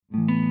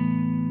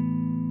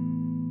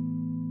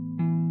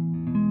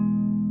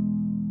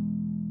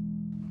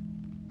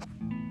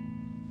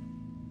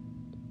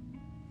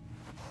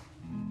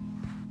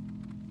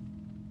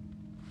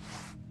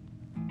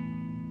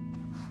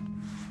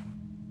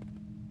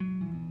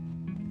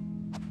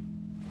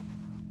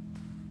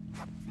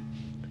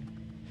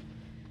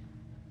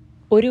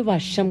ഒരു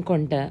വർഷം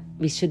കൊണ്ട്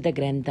വിശുദ്ധ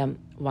ഗ്രന്ഥം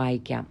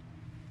വായിക്കാം.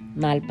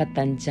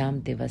 45-ാം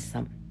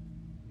ദിവസം.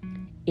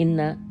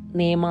 ഇന്ന്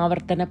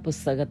നിയമാവർത്തന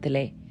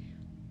പുസ്തകത്തിലെ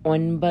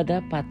 9,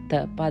 10,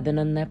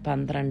 11,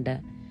 12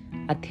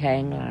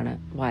 അധ്യായങ്ങളാണ്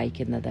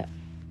വായിക്കുന്നത്.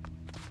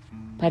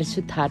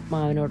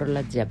 പരിശുദ്ധാത്മാവിനോടുള്ള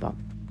ജപം.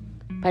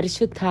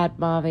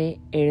 പരിശുദ്ധാത്മാവെ,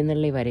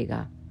 എഴുന്നള്ളി വരിക.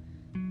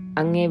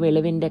 അങ്ങേ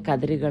വെളിവിൻ്റെ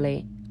കതിരുകളെ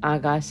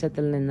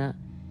ആകാശത്തിൽ നിന്ന്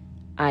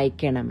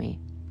അയക്കണമേ.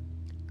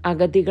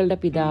 അഗതികളുടെ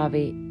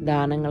പിതാവേ,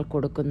 ദാനങ്ങൾ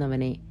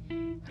കൊടുക്കുന്നവനെ,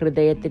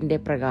 ഹൃദയത്തിൻ്റെ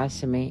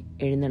പ്രകാശമേ,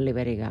 എഴുന്നള്ളി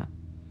വരിക.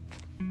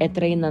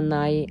 എത്രയും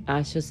നന്നായി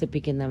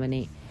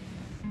ആശ്വസിപ്പിക്കുന്നവനെ,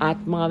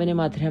 ആത്മാവിന്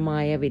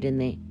മധുരമായ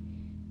വിരുന്നേ,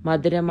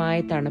 മധുരമായ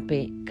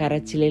തണുപ്പേ,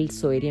 കരച്ചിലിൽ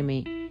സ്വൈര്യമേ,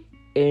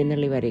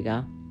 എഴുന്നള്ളി വരിക.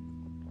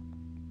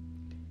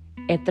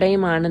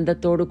 എത്രയും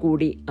ആനന്ദത്തോടു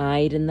കൂടി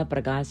ആയിരുന്ന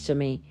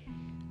പ്രകാശമേ,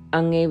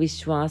 അങ്ങേ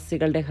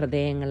വിശ്വാസികളുടെ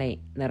ഹൃദയങ്ങളെ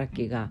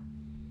നിറയ്ക്കുക.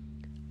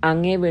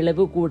 അങ്ങേ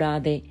വെളിവ്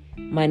കൂടാതെ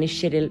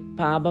മനുഷ്യരിൽ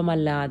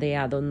പാപമല്ലാതെ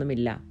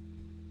യാതൊന്നുമില്ല.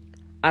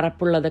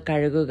 അറപ്പുള്ളത്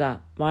കഴുകുക,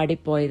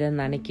 വാടിപ്പോയത്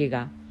നനയ്ക്കുക,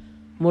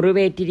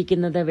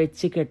 മുറിവേറ്റിരിക്കുന്നത്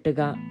വെച്ച് കെട്ടുക,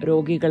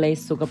 രോഗികളെ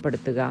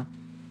സുഖപ്പെടുത്തുക,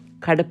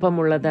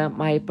 കടുപ്പമുള്ളത്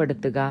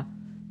മയപ്പെടുത്തുക,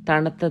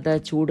 തണുത്തത്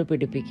ചൂട്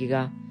പിടിപ്പിക്കുക,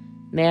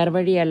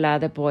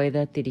 നേർവഴിയല്ലാതെ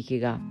പോയത്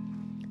തിരിക്കുക.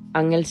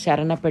 അങ്ങിൽ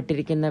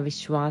ശരണപ്പെട്ടിരിക്കുന്ന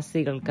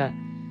വിശ്വാസികൾക്ക്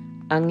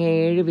അങ്ങ്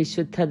 7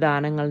 വിശുദ്ധ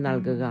ദാനങ്ങൾ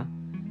നൽകുക.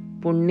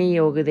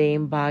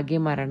 പുണ്യയോഗ്യതയും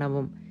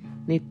ഭാഗ്യമരണവും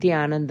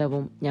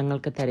നിത്യാനന്ദവും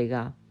ഞങ്ങൾക്ക് തരിക.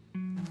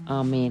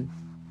 ആമേൻ.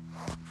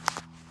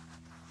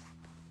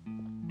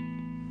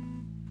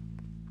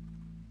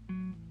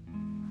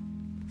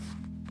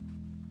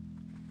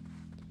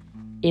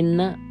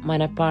 ഇന്ന്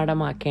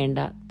മനഃപ്പാഠമാക്കേണ്ട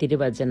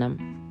തിരുവചനം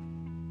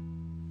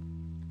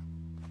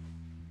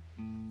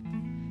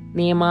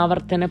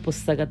നിയമാവർത്തന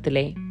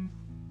പുസ്തകത്തിലെ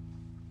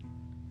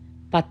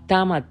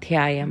 10-ാം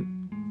അധ്യായം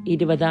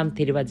 20-ാം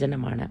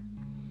തിരുവചനമാണ്.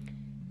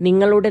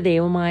 നിങ്ങളുടെ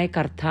ദൈവമായ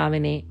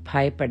കർത്താവിനെ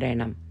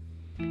ഭയപ്പെടണം.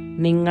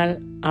 നിങ്ങൾ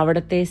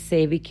അവിടുത്തെ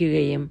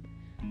സേവിക്കുകയും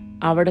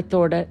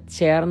അവിടുത്തോട്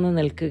ചേർന്ന്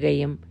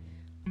നിൽക്കുകയും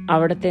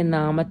അവിടുത്തെ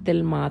നാമത്തിൽ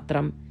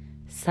മാത്രം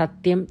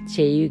സത്യം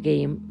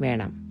ചെയ്യുകയും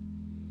വേണം.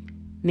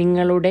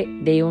 നിങ്ങളുടെ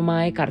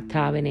ദൈവമായ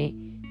കർത്താവിനെ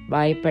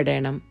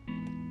ഭയപ്പെടണം.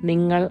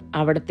 നിങ്ങൾ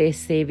അവിടുത്തെ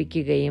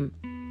സേവിക്കുകയും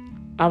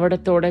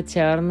അവിടുത്തോട്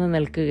ചേർന്ന്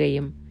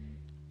നിൽക്കുകയും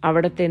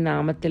അവിടുത്തെ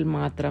നാമത്തിൽ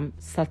മാത്രം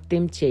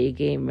സത്യം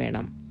ചെയ്യുകയും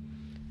വേണം.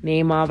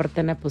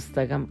 നിയമാവർത്തന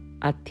പുസ്തകം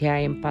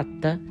അധ്യായം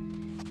 10,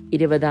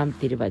 20-ാം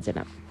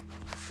തിരുവചനം.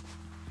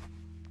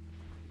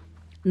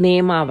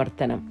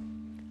 നിയമാവർത്തനം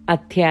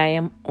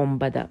അധ്യായം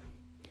 9.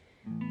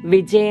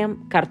 വിജയം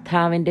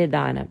കർത്താവിൻ്റെ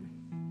ദാനം.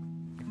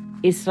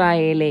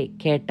 ഇസ്രായേലെ,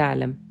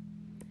 കേട്ടാലും.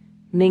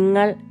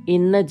 നിങ്ങൾ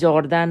ഇന്ന്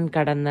ജോർദാൻ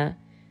കടന്ന്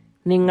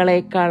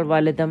നിങ്ങളെക്കാൾ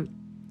വലുതും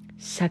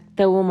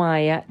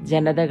ശക്തവുമായ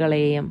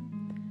ജനതകളെയും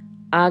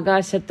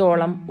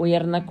ആകാശത്തോളം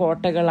ഉയർന്ന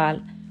കോട്ടകളാൽ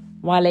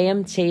വലയം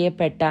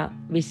ചെയ്യപ്പെട്ട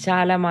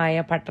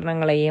വിശാലമായ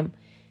പട്ടണങ്ങളെയും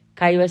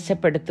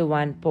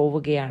കൈവശപ്പെടുത്തുവാൻ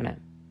പോവുകയാണ്.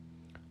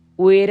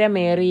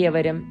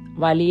 ഉയരമേറിയവരും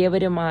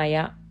വലിയവരുമായ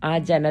ആ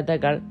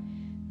ജനതകൾ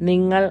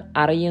നിങ്ങൾ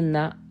അറിയുന്ന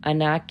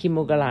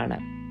അനാക്കിമുകളാണ്.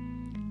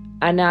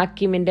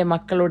 അനാക്കിമിൻ്റെ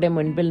മക്കളുടെ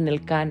മുൻപിൽ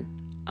നിൽക്കാൻ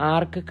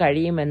ആർക്ക്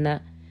കഴിയുമെന്ന്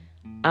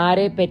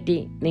ആരെപ്പറ്റി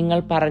നിങ്ങൾ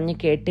പറഞ്ഞു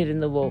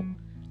കേട്ടിരുന്നുവോ,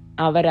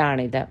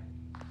 അവരാണിത്.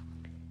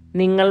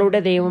 നിങ്ങളുടെ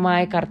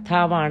ദൈവമായ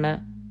കർത്താവാണ്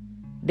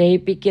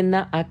ദഹിപ്പിക്കുന്ന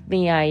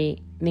അഗ്നിയായി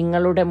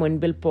നിങ്ങളുടെ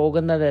മുൻപിൽ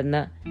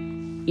പോകുന്നതെന്ന്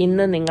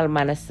ഇന്ന് നിങ്ങൾ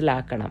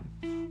മനസ്സിലാക്കണം.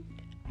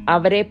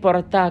 അവരെ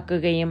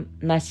പുറത്താക്കുകയും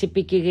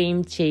നശിപ്പിക്കുകയും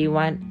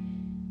ചെയ്യുവാൻ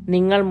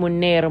നിങ്ങൾ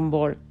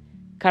മുന്നേറുമ്പോൾ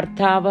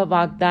കർത്താവ്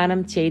വാഗ്ദാനം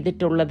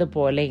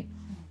ചെയ്തിട്ടുള്ളതുപോലെ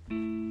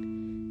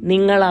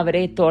നിങ്ങൾ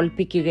അവരെ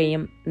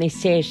തോൽപ്പിക്കുകയും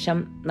നിശേഷം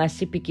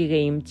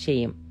നശിപ്പിക്കുകയും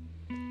ചെയ്യും.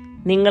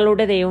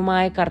 നിങ്ങളുടെ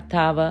ദൈവമായ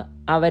കർത്താവ്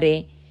അവരെ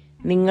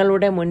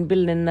നിങ്ങളുടെ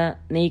മുൻപിൽ നിന്ന്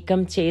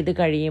നീക്കം ചെയ്തു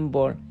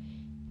കഴിയുമ്പോൾ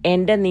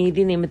എൻ്റെ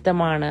നീതി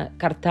നിമിത്തമാണ്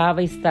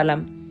കർത്താവ് ഈ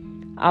സ്ഥലം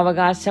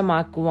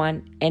അവകാശമാക്കുവാൻ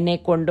എന്നെ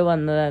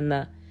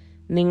കൊണ്ടുവന്നതെന്ന്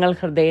നിങ്ങൾ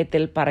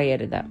ഹൃദയത്തിൽ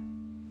പറയരുത്.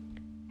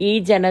 ഈ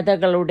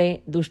ജനതകളുടെ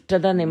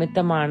ദുഷ്ടത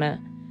നിമിത്തമാണ്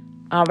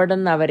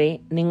അവിടുന്ന് അവരെ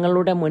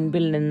നിങ്ങളുടെ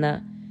മുൻപിൽ നിന്ന്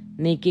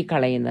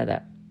നീക്കിക്കളയുന്നത്.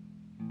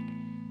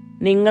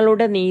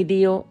 നിങ്ങളുടെ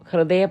നീതിയോ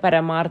ഹൃദയ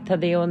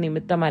പരമാർത്ഥതയോ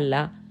നിമിത്തമല്ല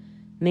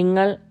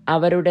നിങ്ങൾ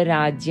അവരുടെ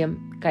രാജ്യം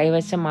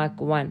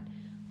കൈവശമാക്കുവാൻ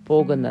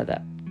പോകുന്നത്.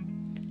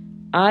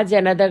 ആ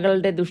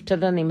ജനതകളുടെ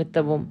ദുഷ്ടത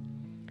നിമിത്തവും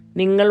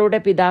നിങ്ങളുടെ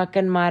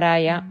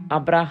പിതാക്കന്മാരായ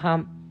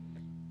അബ്രഹാം,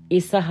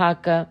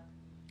 ഇസഹാക്ക്,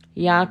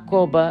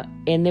 യാക്കോബ്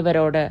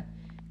എന്നിവരോട്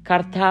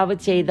കർത്താവ്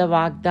ചെയ്ത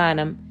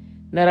വാഗ്ദാനം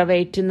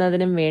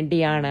നിറവേറ്റുന്നതിനും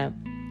വേണ്ടിയാണ്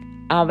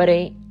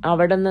അവരെ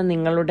അവിടുന്ന്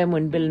നിങ്ങളുടെ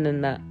മുൻപിൽ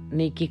നിന്ന്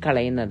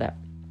നീക്കിക്കളയുന്നത്.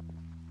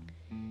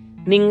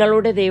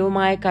 നിങ്ങളുടെ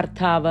ദൈവമായ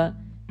കർത്താവ്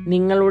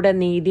നിങ്ങളുടെ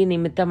നീതി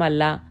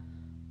നിമിത്തമല്ല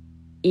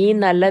ഈ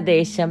നല്ല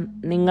ദേശം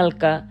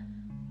നിങ്ങൾക്ക്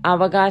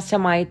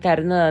അവകാശമായി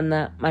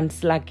തരുന്നതെന്ന്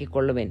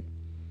മനസ്സിലാക്കിക്കൊള്ളുവിൻ.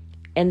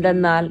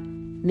 എന്തെന്നാൽ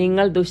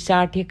നിങ്ങൾ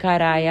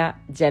ദുശ്ശാഠ്യക്കാരായ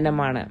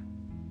ജനമാണ്.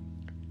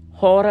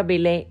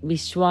 ഹോറബിലെ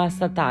വിശ്വാസ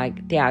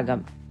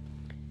ത്യാഗം.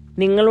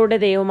 നിങ്ങളുടെ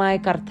ദൈവമായ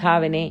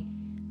കർത്താവിനെ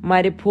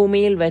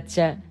മരുഭൂമിയിൽ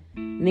വച്ച്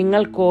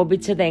നിങ്ങൾ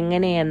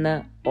കോപിച്ചതെങ്ങനെയെന്ന്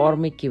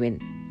ഓർമ്മിക്കുവിൻ.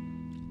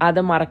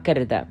 അത്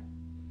മറക്കരുത്.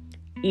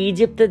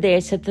 ഈജിപ്ത്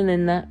ദേശത്ത്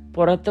നിന്ന്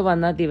പുറത്തു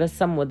വന്ന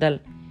ദിവസം മുതൽ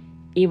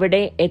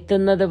ഇവിടെ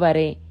എത്തുന്നത്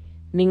വരെ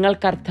നിങ്ങൾ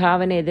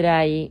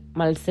കർത്താവിനെതിരായി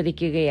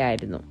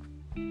മത്സരിക്കുകയായിരുന്നു.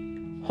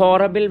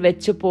 ഹോറബിൽ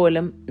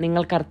വെച്ചുപോലും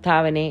നിങ്ങൾ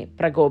കർത്താവിനെ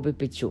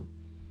പ്രകോപിപ്പിച്ചു.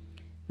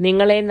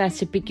 നിങ്ങളെ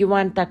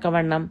നശിപ്പിക്കുവാൻ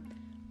തക്കവണ്ണം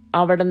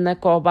അവിടുന്ന്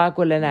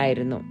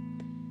കോപാകുലനായിരുന്നു.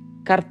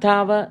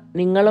 കർത്താവ്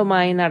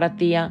നിങ്ങളുമായി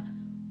നടത്തിയ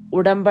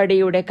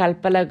ഉടമ്പടിയുടെ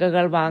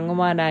കൽപ്പലകകൾ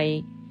വാങ്ങുവാനായി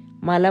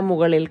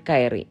മലമുകളിൽ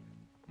കയറി.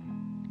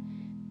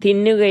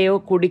 തിന്നുകയോ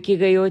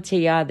കുടിക്കുകയോ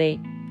ചെയ്യാതെ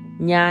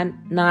ഞാൻ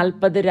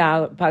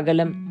 40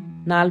 പകലും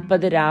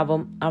 40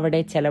 രാവും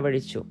അവിടെ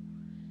ചെലവഴിച്ചു.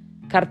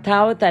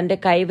 കർത്താവ് തൻ്റെ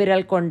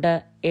കൈവിരൽ കൊണ്ട്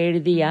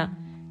എഴുതിയ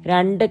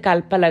 2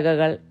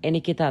 കൽപ്പലകകൾ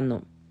എനിക്ക് തന്നു.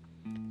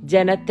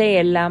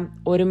 ജനത്തെയെല്ലാം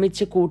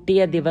ഒരുമിച്ച്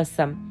കൂട്ടിയ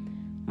ദിവസം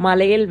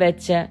മലയിൽ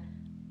വെച്ച്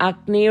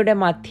അഗ്നിയുടെ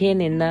മധ്യേ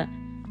നിന്ന്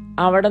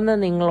അവിടുന്ന്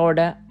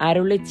നിങ്ങളോട്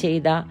അരുളി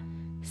ചെയ്ത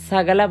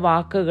സകല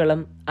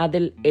വാക്കുകളും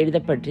അതിൽ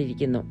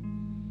എഴുതപ്പെട്ടിരിക്കുന്നു.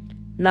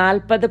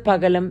 40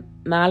 പകലും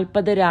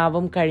 40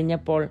 രാവും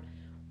കഴിഞ്ഞപ്പോൾ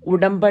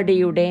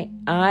ഉടമ്പടിയുടെ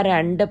ആ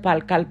 2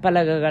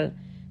 കൽപ്പലകകൾ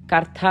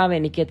കർത്താവ്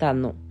എനിക്ക്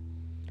തന്നു.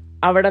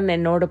 അവിടുന്ന്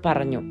എന്നോട്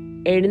പറഞ്ഞു,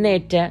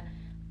 എഴുന്നേറ്റ്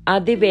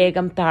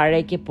അതിവേഗം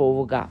താഴേക്ക്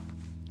പോവുക.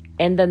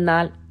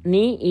 എന്തെന്നാൽ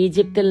നീ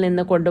ഈജിപ്തിൽ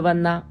നിന്ന്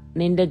കൊണ്ടുവന്ന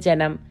നിന്റെ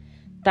ജനം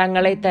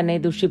തങ്ങളെ തന്നെ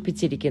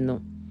ദുഷിപ്പിച്ചിരിക്കുന്നു.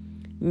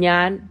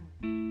 ഞാൻ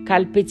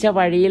കൽപ്പിച്ച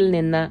വഴിയിൽ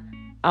നിന്ന്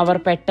അവർ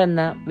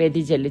പെട്ടെന്ന്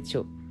വ്യതിചലിച്ചു.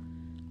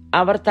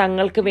 അവർ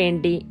തങ്ങൾക്ക്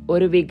വേണ്ടി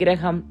ഒരു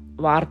വിഗ്രഹം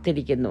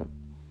വാർത്തിരിക്കുന്നു.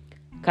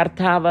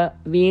 കർത്താവ്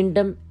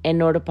വീണ്ടും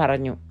എന്നോട്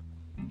പറഞ്ഞു,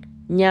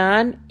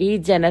 ഞാൻ ഈ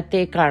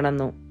ജനത്തെ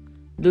കാണുന്നു,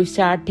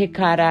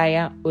 ദുശാഠ്യക്കാരായ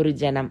ഒരു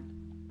ജനം.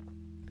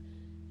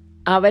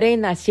 അവരെ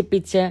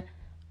നശിപ്പിച്ച്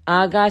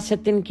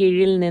ആകാശത്തിൻ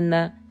കീഴിൽ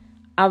നിന്ന്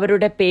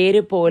അവരുടെ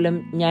പേര് പോലും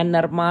ഞാൻ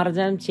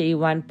നിർമ്മാർജ്ജനം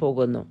ചെയ്യുവാൻ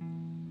പോകുന്നു.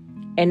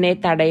 എന്നെ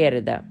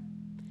തടയരുത്.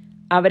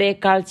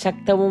 അവരെക്കാൾ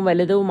ശക്തവും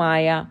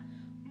വലുതുമായ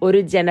ഒരു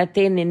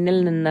ജനത്തെ നിന്നിൽ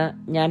നിന്ന്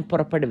ഞാൻ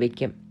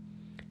പുറപ്പെടുവിക്കും.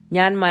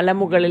 ഞാൻ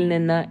മലമുകളിൽ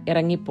നിന്ന്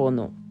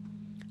ഇറങ്ങിപ്പോന്നു.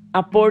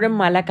 അപ്പോഴും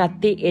മല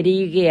കത്തി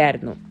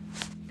എരിയുകയായിരുന്നു.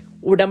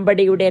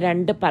 ഉടമ്പടിയുടെ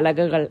 2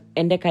 പലകകൾ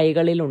എൻ്റെ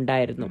കൈകളിൽ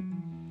ഉണ്ടായിരുന്നു.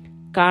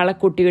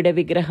 കാളക്കുട്ടിയുടെ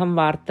വിഗ്രഹം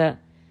വാർത്ത്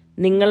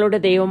നിങ്ങളുടെ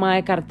ദൈവമായ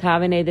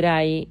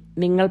കർത്താവിനെതിരായി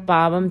നിങ്ങൾ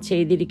പാപം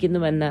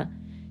ചെയ്തിരിക്കുന്നുവെന്ന്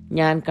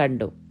ഞാൻ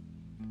കണ്ടു.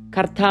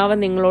 കർത്താവ്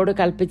നിങ്ങളോട്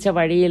കൽപ്പിച്ച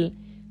വഴിയിൽ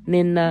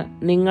നിന്ന്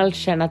നിങ്ങൾ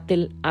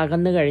ക്ഷണത്തിൽ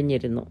അകന്നു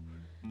കഴിഞ്ഞിരുന്നു.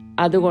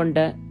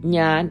 അതുകൊണ്ട്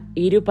ഞാൻ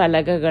 2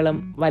 പലകകളും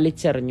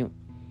വലിച്ചെറിഞ്ഞു.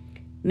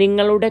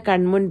 നിങ്ങളുടെ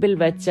കൺമുൻപിൽ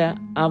വെച്ച്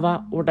അവ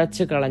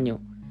ഉടച്ചു കളഞ്ഞു.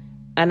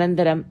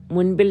 അനന്തരം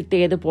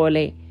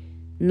മുൻപിലത്തേതുപോലെ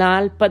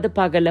 40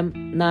 പകലും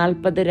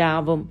 40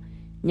 രാവും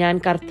ഞാൻ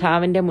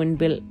കർത്താവിൻ്റെ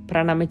മുൻപിൽ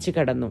പ്രണമിച്ചു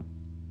കിടന്നു.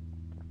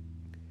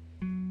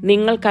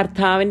 നിങ്ങൾ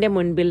കർത്താവിൻ്റെ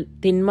മുൻപിൽ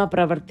തിന്മ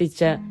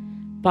പ്രവർത്തിച്ച്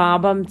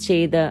പാപം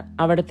ചെയ്ത്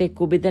അവിടുത്തെ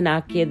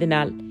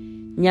കുപിതനാക്കിയതിനാൽ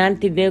ഞാൻ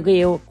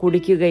തിന്നുകയോ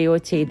കുടിക്കുകയോ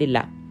ചെയ്തില്ല.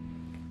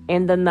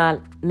 എന്തെന്നാൽ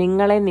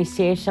നിങ്ങളെ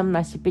നിശേഷം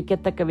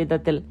നശിപ്പിക്കത്തക്ക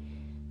വിധത്തിൽ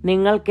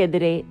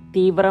നിങ്ങൾക്കെതിരെ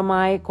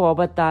തീവ്രമായ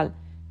കോപത്താൽ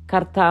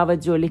കർത്താവ്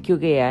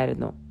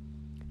ജ്വലിക്കുകയായിരുന്നു.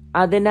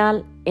 അതിനാൽ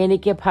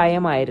എനിക്ക്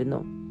ഭയമായിരുന്നു.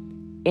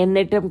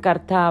 എന്നിട്ടും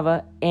കർത്താവ്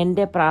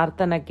എൻ്റെ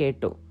പ്രാർത്ഥന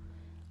കേട്ടു.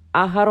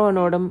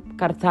 അഹറോനോടും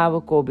കർത്താവ്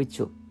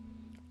കോപിച്ചു.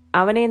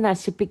 അവനെ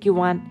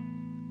നശിപ്പിക്കുവാൻ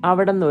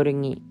അവിടുന്ന്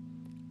ഒരുങ്ങി.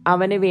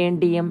 അവന്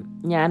വേണ്ടിയും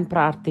ഞാൻ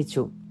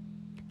പ്രാർത്ഥിച്ചു.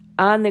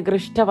 ആ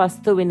നികൃഷ്ട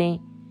വസ്തുവിനെ,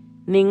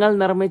 നിങ്ങൾ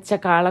നിർമ്മിച്ച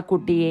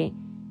കാളക്കുട്ടിയെ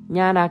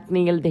ഞാൻ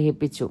അഗ്നിയിൽ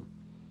ദഹിപ്പിച്ചു.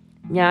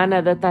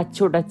 ഞാനത്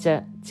തച്ചുടച്ച്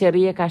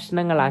ചെറിയ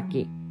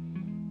കഷ്ണങ്ങളാക്കി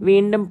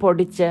വീണ്ടും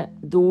പൊടിച്ച്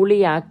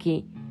ധൂളിയാക്കി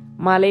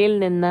മലയിൽ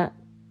നിന്ന്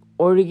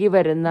ഒഴുകി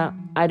വരുന്ന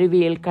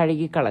അരുവിയിൽ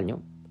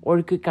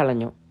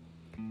ഒഴുക്കിക്കളഞ്ഞു.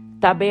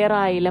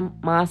 തബേറായിലും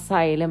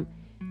മാസായിലും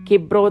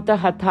കിബ്രോത്ത്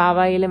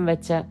ഹഥാവയിലും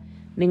വെച്ച്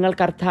നിങ്ങൾ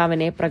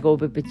കർത്താവിനെ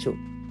പ്രകോപിപ്പിച്ചു.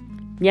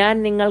 ഞാൻ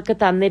നിങ്ങൾക്ക്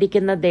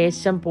തന്നിരിക്കുന്ന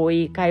ദേശം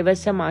പോയി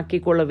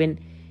കൈവശമാക്കിക്കൊള്ളുവിൻ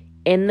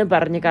എന്ന്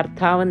പറഞ്ഞ്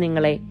കർത്താവ്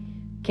നിങ്ങളെ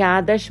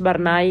കാദഷ്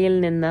ബർണായിൽ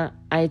നിന്ന്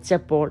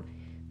അയച്ചപ്പോൾ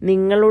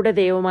നിങ്ങളുടെ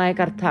ദൈവമായ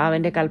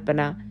കർത്താവിൻ്റെ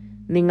കൽപ്പന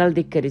നിങ്ങൾ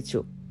ധിക്കരിച്ചു.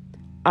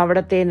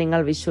 അവിടത്തെ നിങ്ങൾ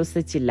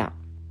വിശ്വസിച്ചില്ല,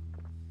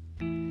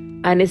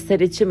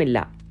 അനുസരിച്ചുമില്ല.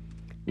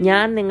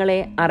 ഞാൻ നിങ്ങളെ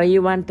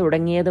അറിയുവാൻ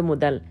തുടങ്ങിയത്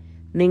മുതൽ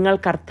നിങ്ങൾ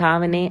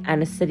കർത്താവിനെ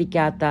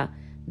അനുസരിക്കാത്ത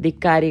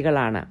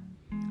ധിക്കാരികളാണ്.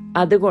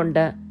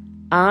 അതുകൊണ്ട്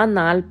ആ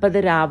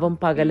 40 രാവും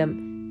പകലും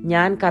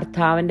ഞാൻ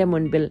കർത്താവിൻ്റെ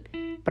മുൻപിൽ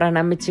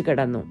പ്രണമിച്ചു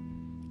കിടന്നു.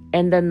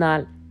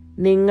 എന്തെന്നാൽ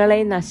നിങ്ങളെ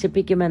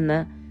നശിപ്പിക്കുമെന്ന്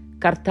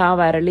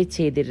കർത്താവ് അരുളി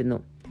ചെയ്തിരുന്നു.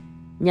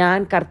 ഞാൻ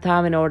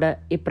കർത്താവിനോട്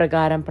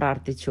ഇപ്രകാരം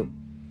പ്രാർത്ഥിച്ചു: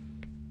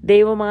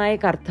 ദൈവമായ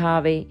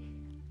കർത്താവേ,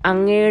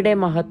 അങ്ങയുടെ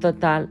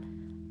മഹത്വത്താൽ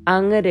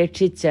അങ്ങ്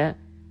രക്ഷിച്ച്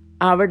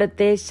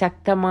അവിടുത്തെ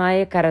ശക്തമായ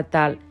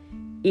കരത്താൽ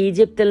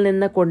ഈജിപ്തിൽ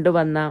നിന്ന്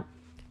കൊണ്ടുവന്ന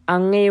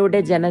അങ്ങയുടെ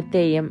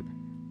ജനത്തെയും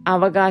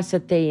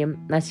അവകാശത്തെയും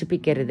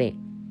നശിപ്പിക്കരുതേ.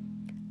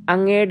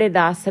 അങ്ങയുടെ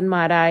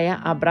ദാസന്മാരായ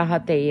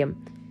അബ്രാഹത്തെയും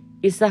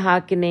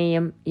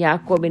ഇസഹാക്കിനെയും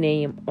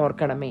യാക്കോബിനെയും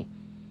ഓർക്കണമേ.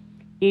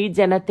 ഈ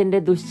ജനത്തിൻ്റെ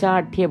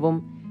ദുശ്ശാഠ്യവും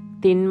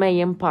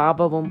തിന്മയും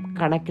പാപവും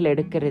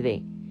കണക്കിലെടുക്കരുതേ.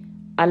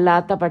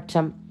 അല്ലാത്ത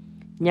പക്ഷം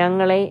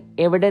ഞങ്ങളെ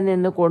എവിടെ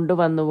നിന്ന്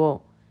കൊണ്ടുവന്നുവോ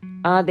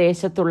ആ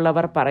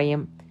ദേശത്തുള്ളവർ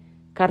പറയും,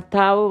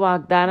 കർത്താവ്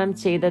വാഗ്ദാനം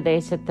ചെയ്ത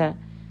ദേശത്ത്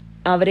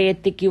അവരെ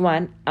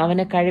എത്തിക്കുവാൻ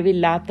അവന്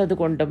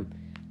കഴിവില്ലാത്തതുകൊണ്ടും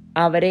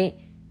അവരെ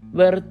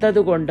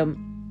വെറുത്തതുകൊണ്ടും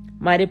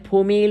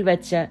മരുഭൂമിയിൽ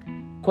വച്ച്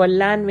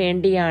കൊല്ലാൻ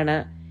വേണ്ടിയാണ്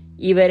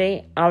ഇവരെ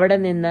ഇവിടെ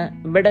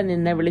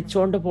നിന്ന്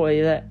വിളിച്ചോണ്ടു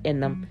പോയത്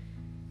എന്നും,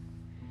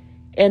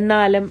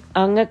 എന്നാലും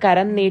അങ്ങ്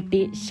കരം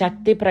നീട്ടി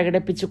ശക്തി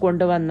പ്രകടിപ്പിച്ചു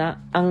കൊണ്ടുവന്ന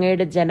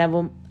അങ്ങയുടെ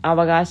ജനവും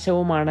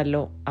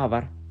അവകാശവുമാണല്ലോ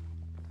അവർ.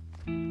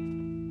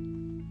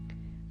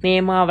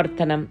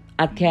 നിയമാവർത്തനം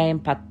അധ്യായം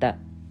 10.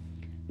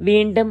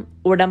 വീണ്ടും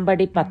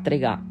ഉടമ്പടി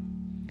പത്രിക.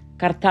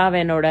 കർത്താവ്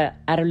എന്നോട്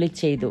അരുളി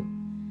ചെയ്തു,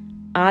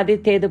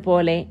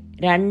 ആദ്യത്തേതുപോലെ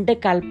 2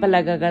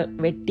 കൽപ്പലകകൾ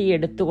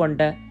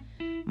വെട്ടിയെടുത്തുകൊണ്ട്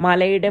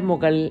മലയുടെ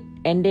മുകളിൽ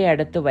എൻ്റെ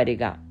അടുത്ത്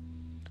വരിക.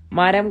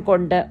 മരം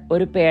കൊണ്ട്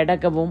ഒരു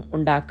പേടകവും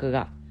ഉണ്ടാക്കുക.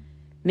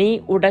 നീ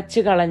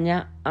ഉടച്ചു കളഞ്ഞ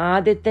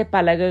ആദ്യത്തെ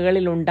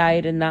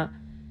പലകകളിലുണ്ടായിരുന്ന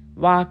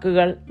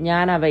വാക്കുകൾ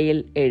ഞാൻ അവയിൽ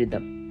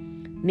എഴുതും.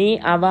 നീ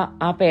അവ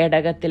ആ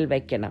പേടകത്തിൽ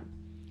വയ്ക്കണം.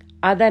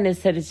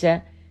 അതനുസരിച്ച്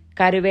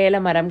കരുവേല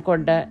മരം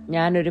കൊണ്ട്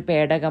ഞാനൊരു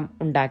പേടകം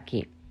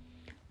ഉണ്ടാക്കി.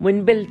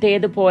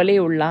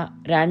 മുൻപിലത്തേതുപോലെയുള്ള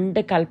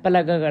 2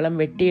 കൽപ്പലകകളും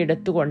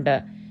വെട്ടിയെടുത്തുകൊണ്ട്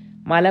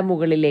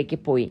മലമുകളിലേക്ക്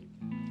പോയി.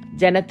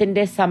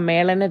 ജനത്തിന്റെ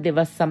സമ്മേളന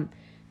ദിവസം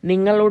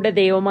നിങ്ങളുടെ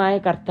ദൈവമായ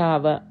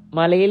കർത്താവ്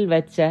മലയിൽ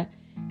വച്ച്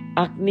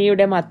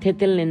അഗ്നിയുടെ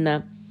മധ്യത്തിൽ നിന്ന്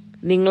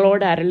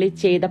നിങ്ങളോട് അരുളി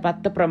ചെയ്ത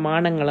 10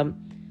 പ്രമാണങ്ങളും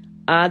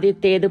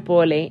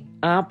ആദ്യത്തേതുപോലെ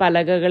ആ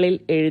പലകകളിൽ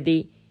എഴുതി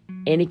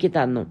എനിക്ക്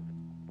തന്നു.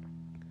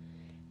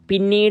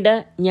 പിന്നീട്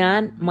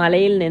ഞാൻ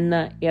മലയിൽ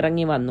നിന്ന്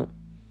ഇറങ്ങി വന്നു.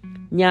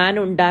 ഞാൻ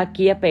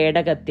ഉണ്ടാക്കിയ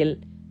പേടകത്തിൽ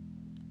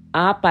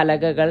ആ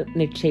പലകകൾ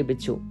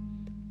നിക്ഷേപിച്ചു.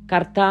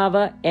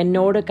 കർത്താവ്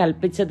എന്നോട്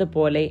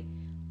കൽപ്പിച്ചതുപോലെ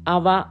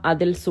അവ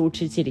അതിൽ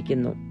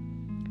സൂക്ഷിച്ചിരിക്കുന്നു.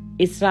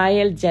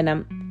 ഇസ്രായേൽ ജനം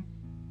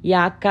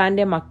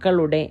യാക്കാന്റെ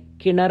മക്കളുടെ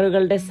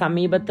കിണറുകളുടെ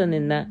സമീപത്ത്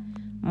നിന്ന്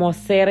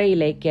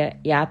മൊസേറയിലേക്ക്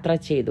യാത്ര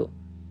ചെയ്തു.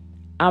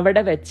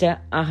 അവിടെ വെച്ച്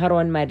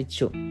അഹറോൻ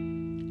മരിച്ചു.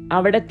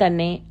 അവിടെ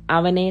തന്നെ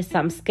അവനെ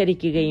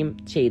സംസ്കരിക്കുകയും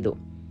ചെയ്തു.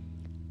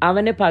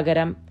 അവന്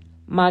പകരം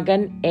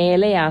മകൻ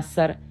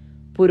ഏലയാസർ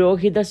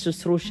പുരോഹിത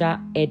ശുശ്രൂഷ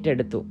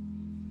ഏറ്റെടുത്തു.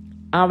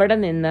 അവിടെ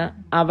നിന്ന്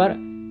അവർ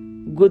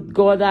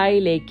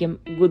ഗുദ്ഗോദായിലേക്കും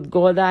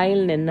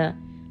ഗുദ്ഗോദായിൽ നിന്ന്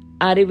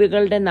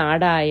അരുവികളുടെ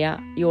നാടായ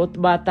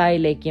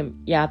യോത്ബാത്തായിലേക്കും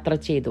യാത്ര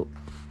ചെയ്തു.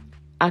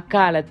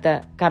 അക്കാലത്ത്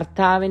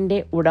കർത്താവിൻ്റെ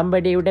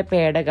ഉടമ്പടിയുടെ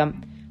പേടകം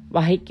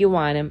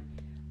വഹിക്കുവാനും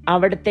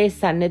അവിടുത്തെ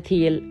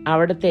സന്നിധിയിൽ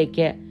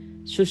അവിടത്തേക്ക്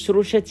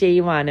ശുശ്രൂഷ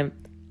ചെയ്യുവാനും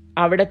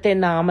അവിടുത്തെ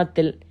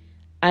നാമത്തിൽ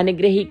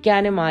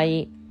അനുഗ്രഹിക്കാനുമായി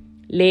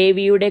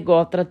ലേവിയുടെ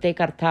ഗോത്രത്തെ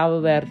കർത്താവ്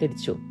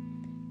വേർതിരിച്ചു.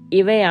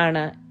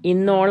 ഇവയാണ്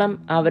ഇന്നോളം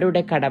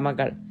അവരുടെ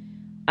കടമകൾ.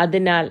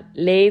 അതിനാൽ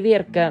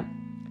ലേവ്യർക്ക്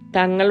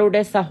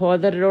തങ്ങളുടെ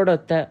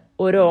സഹോദരരോടൊത്ത്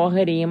ഒരു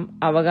ഓഹരിയും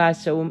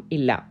അവകാശവും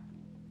ഇല്ല.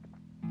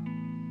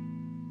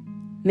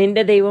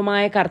 നിന്റെ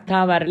ദൈവമായ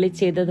കർത്താവ് അരുളി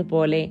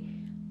ചെയ്തതുപോലെ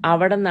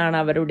അവിടെ നിന്നാണ്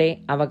അവരുടെ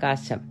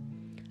അവകാശം.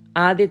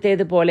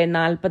 ആദ്യത്തേതുപോലെ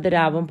 40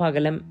 രാവും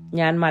പകലും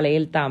ഞാൻ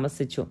മലയിൽ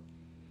താമസിച്ചു.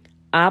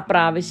 ആ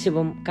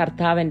പ്രാവശ്യവും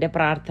കർത്താവിൻ്റെ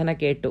പ്രാർത്ഥന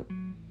കേട്ടു.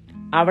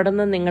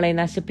 അവിടുന്ന് നിങ്ങളെ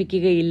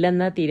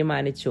നശിപ്പിക്കുകയില്ലെന്ന്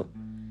തീരുമാനിച്ചു.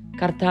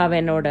 കർത്താവ്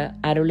എന്നോട്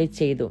അരുളി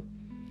ചെയ്തു,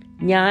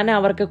 ഞാൻ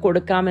അവർക്ക്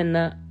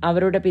കൊടുക്കാമെന്ന്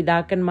അവരുടെ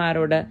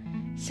പിതാക്കന്മാരോട്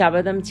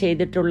ശപഥം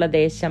ചെയ്തിട്ടുള്ള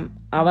ദേശം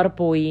അവർ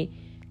പോയി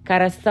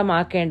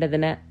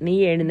കരസ്ഥമാക്കേണ്ടതിന് നീ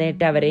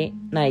എഴുന്നേറ്റ് അവരെ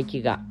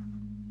നയിക്കുക.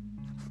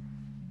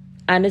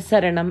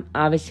 അനുസരണം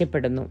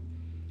ആവശ്യപ്പെടുന്നു.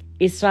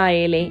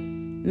 ഇസ്രായേലേ,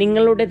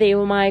 നിങ്ങളുടെ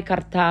ദൈവമായ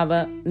കർത്താവ്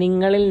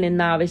നിങ്ങളിൽ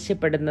നിന്ന്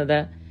ആവശ്യപ്പെടുന്നത്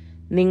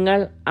നിങ്ങൾ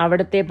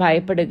അവിടുത്തെ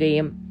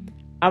ഭയപ്പെടുകയും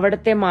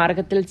അവിടുത്തെ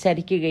മാർഗത്തിൽ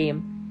ചരിക്കുകയും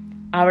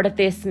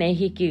അവിടുത്തെ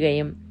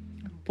സ്നേഹിക്കുകയും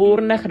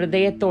പൂർണ്ണ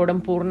ഹൃദയത്തോടും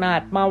പൂർണ്ണ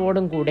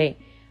ആത്മാവോടും കൂടെ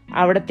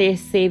അവിടുത്തെ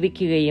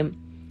സേവിക്കുകയും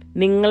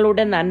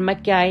നിങ്ങളുടെ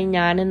നന്മയ്ക്കായി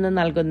ഞാനിന്ന്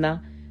നൽകുന്ന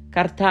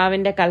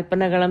കർത്താവിൻ്റെ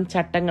കൽപ്പനകളും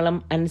ചട്ടങ്ങളും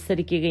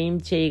അനുസരിക്കുകയും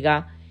ചെയ്യുക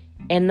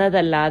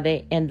എന്നതല്ലാതെ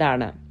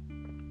എന്താണ്?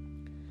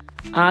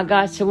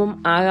 ആകാശവും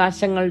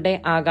ആകാശങ്ങളുടെ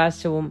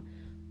ആകാശവും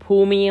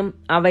ഭൂമിയും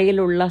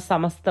അവയിലുള്ള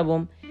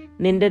സമസ്തവും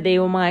നിന്റെ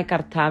ദൈവമായ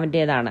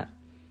കർത്താവിൻ്റെതാണ്.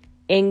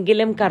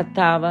 എങ്കിലും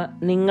കർത്താവ്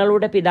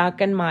നിങ്ങളുടെ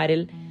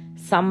പിതാക്കന്മാരിൽ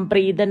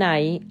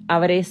സംപ്രീതനായി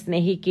അവരെ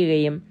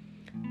സ്നേഹിക്കുകയും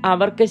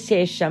അവർക്ക്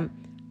ശേഷം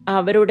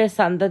അവരുടെ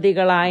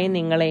സന്തതികളായ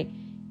നിങ്ങളെ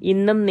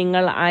ഇന്നും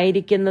നിങ്ങൾ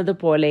ആയിരിക്കുന്നത്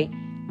പോലെ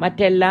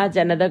മറ്റെല്ലാ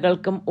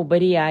ജനതകൾക്കും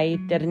ഉപരിയായി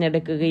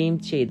തിരഞ്ഞെടുക്കുകയും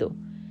ചെയ്തു.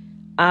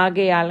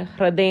 ആകയാൽ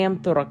ഹൃദയം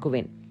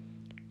തുറക്കുവിൻ,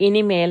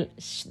 ഇനിമേൽ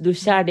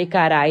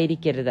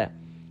ദുശാഠ്യക്കാരായിരിക്കരുത്.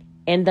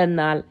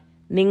 എന്തെന്നാൽ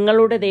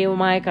നിങ്ങളുടെ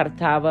ദൈവമായ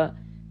കർത്താവ്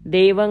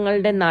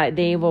ദൈവങ്ങളുടെ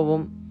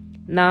ദൈവവും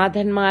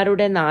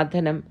നാഥന്മാരുടെ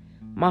നാഥനും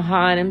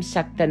മഹാനും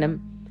ശക്തനും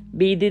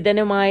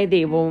ഭീതിതനുമായ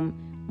ദൈവവും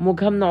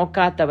മുഖം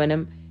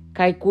നോക്കാത്തവനും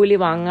കൈക്കൂലി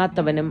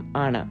വാങ്ങാത്തവനും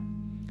ആണ്.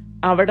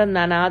 അവിടെ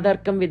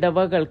അനാഥർക്കും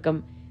വിധവകൾക്കും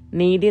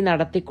നീതി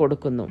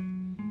നടത്തിക്കൊടുക്കുന്നു.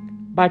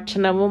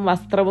 ഭക്ഷണവും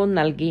വസ്ത്രവും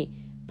നൽകി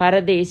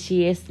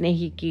പരദേശിയെ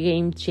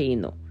സ്നേഹിക്കുകയും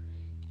ചെയ്യുന്നു.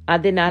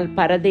 അതിനാൽ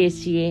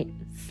പരദേശിയെ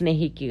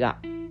സ്നേഹിക്കുക.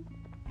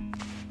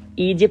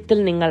 ഈജിപ്തിൽ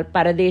നിങ്ങൾ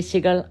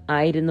പരദേശികൾ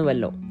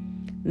ആയിരുന്നുവല്ലോ.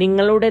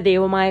 നിങ്ങളുടെ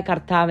ദൈവമായ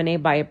കർത്താവിനെ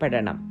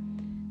ഭയപ്പെടണം.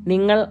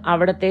 നിങ്ങൾ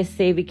അവിടത്തെ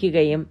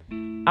സേവിക്കുകയും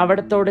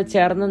അവിടത്തോട്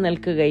ചേർന്ന്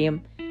നിൽക്കുകയും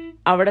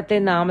അവിടത്തെ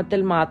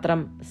നാമത്തിൽ മാത്രം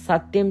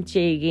സത്യം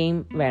ചെയ്യുകയും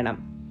വേണം.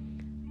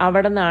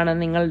 അവിടുന്നാണ്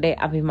നിങ്ങളുടെ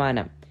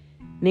അഭിമാനം.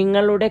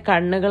 നിങ്ങളുടെ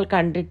കണ്ണുകൾ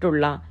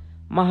കണ്ടിട്ടുള്ള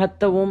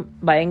മഹത്വവും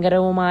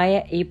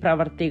ഭയങ്കരവുമായ ഈ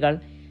പ്രവൃത്തികൾ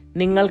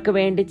നിങ്ങൾക്ക്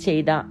വേണ്ടി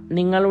ചെയ്ത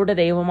നിങ്ങളുടെ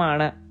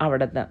ദൈവമാണ്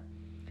അവിടുന്ന്.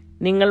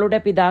 നിങ്ങളുടെ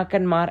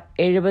പിതാക്കന്മാർ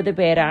 70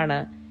 പേരാണ്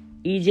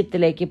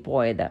ഈജിപ്തിലേക്ക്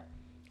പോയത്.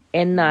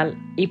 എന്നാൽ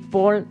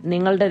ഇപ്പോൾ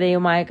നിങ്ങളുടെ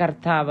ദൈവമായ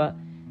കർത്താവ്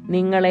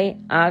നിങ്ങളെ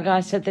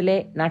ആകാശത്തിലെ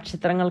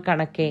നക്ഷത്രങ്ങൾ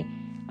കണക്കെ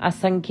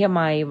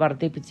അസംഖ്യമായി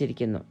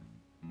വർദ്ധിപ്പിച്ചിരിക്കുന്നു.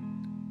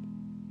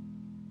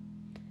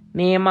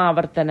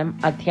 നിയമാവർത്തനം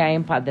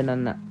അധ്യായം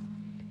 11.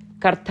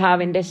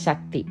 കർത്താവിൻ്റെ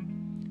ശക്തി.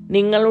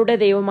 നിങ്ങളുടെ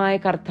ദൈവമായ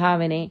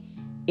കർത്താവിനെ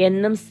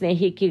എന്നും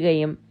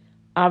സ്നേഹിക്കുകയും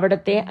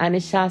അവിടുത്തെ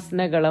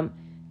അനുശാസനകളും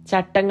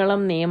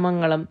ചട്ടങ്ങളും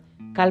നിയമങ്ങളും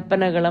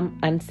കൽപ്പനകളും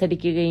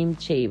അനുസരിക്കുകയും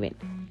ചെയ്യുവിൻ.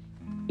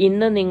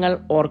 ഇന്ന് നിങ്ങൾ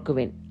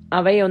ഓർക്കുവിൻ,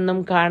 അവയൊന്നും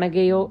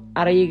കാണുകയോ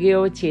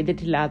അറിയുകയോ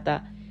ചെയ്തിട്ടില്ലാത്ത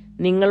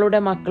നിങ്ങളുടെ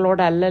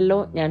മക്കളോടല്ലല്ലോ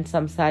ഞാൻ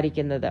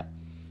സംസാരിക്കുന്നത്.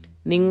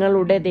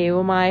 നിങ്ങളുടെ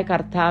ദൈവമായ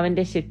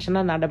കർത്താവിൻ്റെ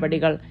ശിക്ഷണ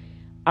നടപടികൾ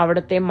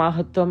അവിടുത്തെ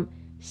മഹത്വം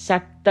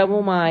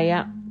ശക്തവുമായ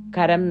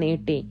കരം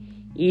നീട്ടി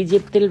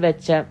ഈജിപ്തിൽ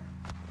വെച്ച്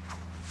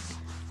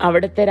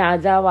അവിടുത്തെ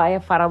രാജാവായ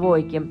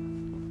ഫറവോയ്ക്കും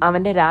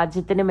അവൻ്റെ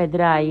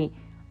രാജ്യത്തിനുമെതിരായി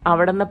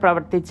അവിടുന്ന്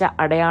പ്രവർത്തിച്ച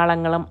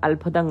അടയാളങ്ങളും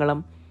അത്ഭുതങ്ങളും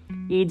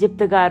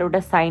ഈജിപ്തുകാരുടെ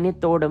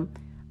സൈന്യത്തോടും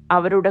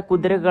അവരുടെ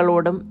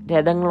കുതിരകളോടും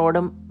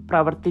രഥങ്ങളോടും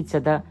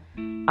പ്രവർത്തിച്ചത്,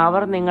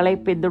 അവർ നിങ്ങളെ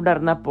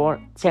പിന്തുടർന്നപ്പോൾ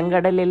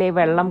ചെങ്കടലിലെ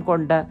വെള്ളം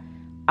കൊണ്ട്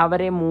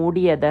അവരെ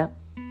മൂടിയത്,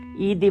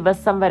 ഈ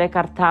ദിവസം വരെ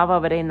കർത്താവ്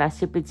അവരെ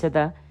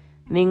നശിപ്പിച്ചത്,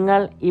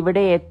 നിങ്ങൾ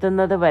ഇവിടെ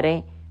എത്തുന്നത് വരെ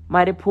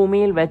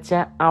മരുഭൂമിയിൽ വെച്ച്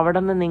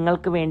അവിടുന്ന്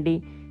നിങ്ങൾക്ക് വേണ്ടി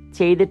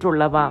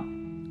ചെയ്തിട്ടുള്ളവ,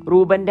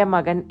 റൂബന്റെ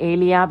മകൻ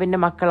ഏലിയാബിന്റെ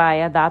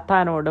മക്കളായ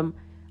ദാത്താനോടും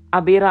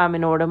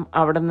അബീറാമിനോടും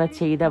അവിടുന്ന്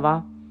ചെയ്തവ,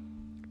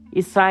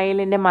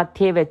 ഇസ്രായേലിന്റെ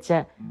മധ്യേ വെച്ച്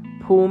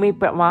ഭൂമി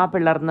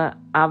പിളർന്ന്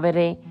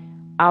അവരെ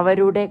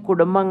അവരുടെ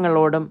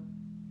കുടുംബങ്ങളോടും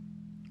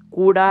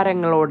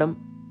കൂടാരങ്ങളോടും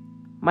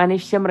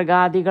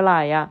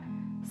മനുഷ്യമൃഗാദികളായ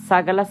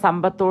സകല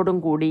സമ്പത്തോടും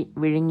കൂടി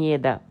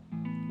വിഴുങ്ങിയത്,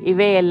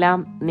 ഇവയെല്ലാം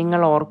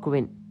നിങ്ങൾ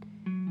ഓർക്കുവിൻ.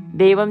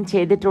 ദൈവം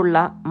ചെയ്തിട്ടുള്ള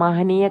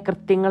മഹനീയ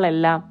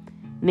കൃത്യങ്ങളെല്ലാം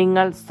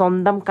നിങ്ങൾ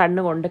സ്വന്തം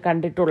കണ്ണുകൊണ്ട്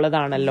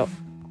കണ്ടിട്ടുള്ളതാണല്ലോ.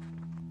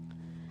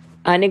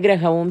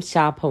 അനുഗ്രഹവും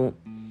ശാപവും.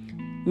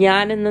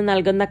 ഞാനിന്ന്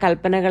നൽകുന്ന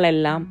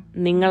കൽപ്പനകളെല്ലാം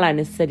നിങ്ങൾ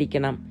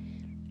അനുസരിക്കണം.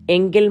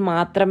 എങ്കിൽ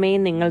മാത്രമേ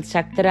നിങ്ങൾ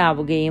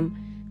ശക്തരാവുകയും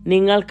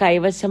നിങ്ങൾ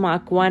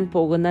കൈവശമാക്കുവാൻ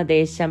പോകുന്ന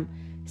ദേശം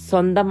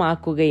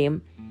സ്വന്തമാക്കുകയും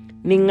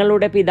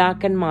നിങ്ങളുടെ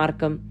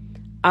പിതാക്കന്മാർക്കും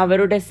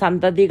അവരുടെ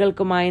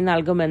സന്തതികൾക്കുമായി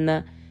നൽകുമെന്ന്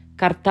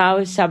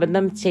കർത്താവ്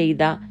ശപഥം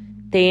ചെയ്ത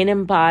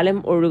തേനും പാലും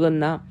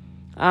ഒഴുകുന്ന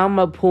ആ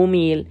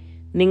ഭൂമിയിൽ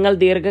നിങ്ങൾ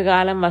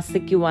ദീർഘകാലം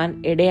വസിക്കുവാൻ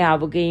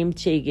ഇടയാവുകയും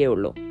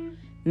ചെയ്യുകയുള്ളൂ.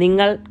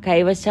 നിങ്ങൾ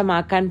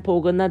കൈവശമാക്കാൻ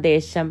പോകുന്ന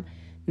ദേശം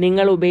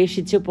നിങ്ങൾ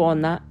ഉപേക്ഷിച്ചു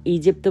പോന്ന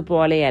ഈജിപ്ത്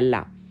പോലെയല്ല.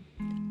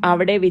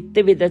 അവിടെ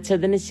വിത്ത്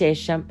വിതച്ചതിന്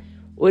ശേഷം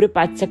ഒരു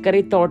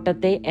പച്ചക്കറി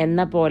തോട്ടത്തെ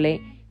എന്ന പോലെ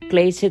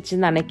ക്ലേശിച്ച്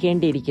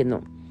നനയ്ക്കേണ്ടിയിരിക്കുന്നു.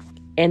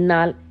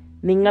 എന്നാൽ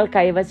നിങ്ങൾ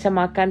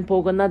കൈവശമാക്കാൻ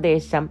പോകുന്ന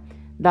ദേശം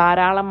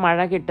ധാരാളം മഴ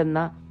കിട്ടുന്ന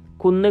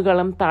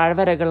കുന്നുകളും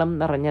താഴ്വരകളും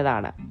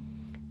നിറഞ്ഞതാണ്.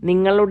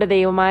 നിങ്ങളുടെ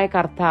ദൈവമായ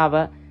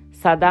കർത്താവ്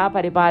സദാ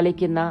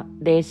പരിപാലിക്കുന്ന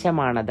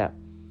ദേശമാണത്.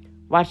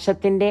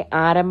 വർഷത്തിൻ്റെ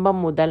ആരംഭം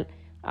മുതൽ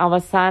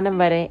അവസാനം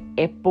വരെ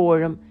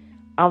എപ്പോഴും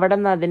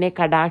അവിടുന്ന് അതിനെ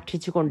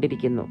കടാക്ഷിച്ചു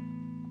കൊണ്ടിരിക്കുന്നു.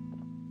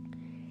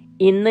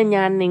 ഇന്ന്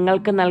ഞാൻ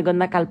നിങ്ങൾക്ക്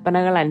നൽകുന്ന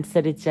കൽപ്പനകൾ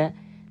അനുസരിച്ച്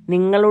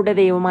നിങ്ങളുടെ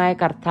ദൈവമായ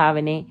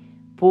കർത്താവിനെ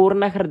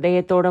പൂർണ്ണ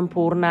ഹൃദയത്തോടും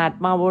പൂർണ്ണ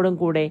ആത്മാവോടും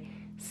കൂടെ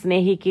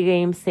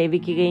സ്നേഹിക്കുകയും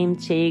സേവിക്കുകയും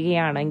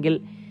ചെയ്യുകയാണെങ്കിൽ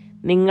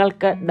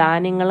നിങ്ങൾക്ക്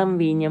ധാന്യങ്ങളും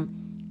വീഞ്ഞും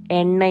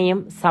എണ്ണയും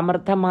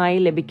സമൃദ്ധമായി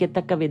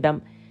ലഭിക്കത്തക്ക വിധം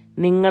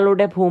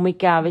നിങ്ങളുടെ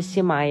ഭൂമിക്ക്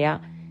ആവശ്യമായ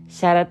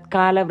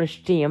ശരത്കാല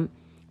വൃഷ്ടിയും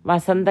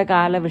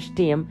വസന്തകാല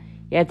വൃഷ്ടിയും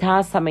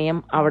യഥാസമയം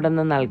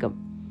അവിടുന്ന് നൽകും.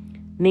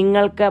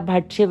 നിങ്ങൾക്ക്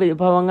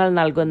ഭക്ഷ്യവിഭവങ്ങൾ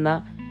നൽകുന്ന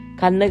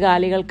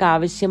കന്നുകാലികൾക്ക്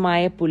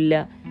ആവശ്യമായ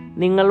പുല്ല്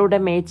നിങ്ങളുടെ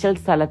മേച്ചൽ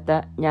സ്ഥലത്ത്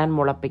ഞാൻ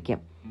മുളപ്പിക്കും.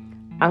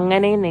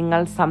 അങ്ങനെ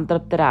നിങ്ങൾ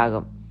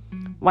സംതൃപ്തരാകും.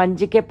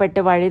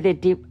 വഞ്ചിക്കപ്പെട്ട്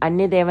വഴിതെറ്റി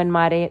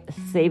അന്യദേവന്മാരെ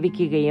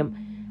സേവിക്കുകയും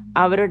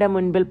അവരുടെ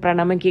മുൻപിൽ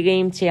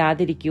പ്രണമിക്കുകയും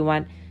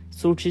ചെയ്യാതിരിക്കുവാൻ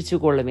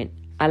സൂക്ഷിച്ചുകൊള്ളുവിൻ.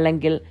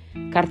 അല്ലെങ്കിൽ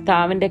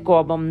കർത്താവിൻ്റെ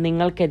കോപം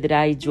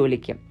നിങ്ങൾക്കെതിരായി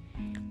ജ്വലിക്കും.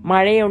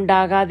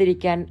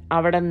 മഴയുണ്ടാകാതിരിക്കാൻ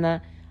അവിടുന്ന്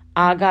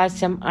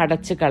ആകാശം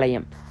അടച്ചു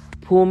കളയും,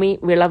 ഭൂമി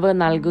വിളവ്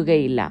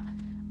നൽകുകയില്ല.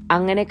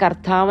 അങ്ങനെ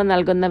കർത്താവ്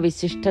നൽകുന്ന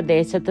വിശിഷ്ട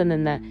ദേശത്ത്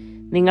നിന്ന്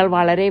നിങ്ങൾ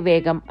വളരെ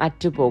വേഗം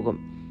അറ്റുപോകും.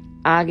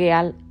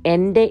 ആകയാൽ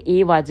എൻ്റെ ഈ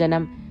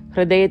വചനം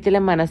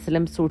ഹൃദയത്തിലും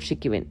മനസ്സിലും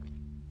സൂക്ഷിക്കുവിൻ.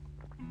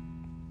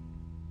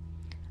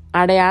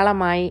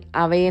 അടയാളമായി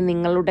അവയെ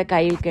നിങ്ങളുടെ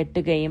കയ്യിൽ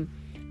കെട്ടുകയും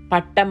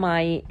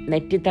പട്ടമായി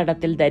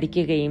നെറ്റിത്തടത്തിൽ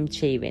ധരിക്കുകയും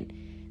ചെയ്യുവിൻ.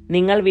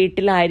 നിങ്ങൾ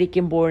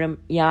വീട്ടിലായിരിക്കുമ്പോഴും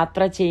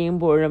യാത്ര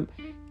ചെയ്യുമ്പോഴും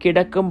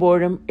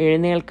കിടക്കുമ്പോഴും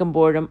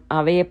എഴുന്നേൽക്കുമ്പോഴും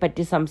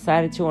അവയെപ്പറ്റി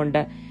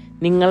സംസാരിച്ചുകൊണ്ട്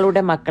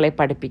നിങ്ങളുടെ മക്കളെ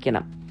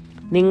പഠിപ്പിക്കണം.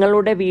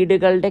 നിങ്ങളുടെ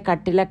വീടുകളുടെ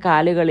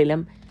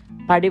കട്ടിലക്കാലുകളിലും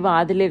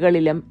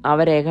പടിവാതിലുകളിലും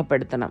അവ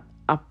രേഖപ്പെടുത്തണം.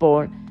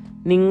 അപ്പോൾ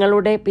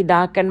നിങ്ങളുടെ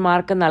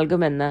പിതാക്കന്മാർക്ക്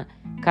നൽകുമെന്ന്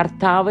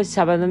കർത്താവ്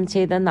ശപഥം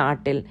ചെയ്ത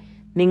നാട്ടിൽ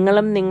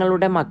നിങ്ങളും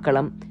നിങ്ങളുടെ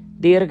മക്കളും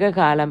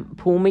ദീർഘകാലം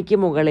ഭൂമിക്ക്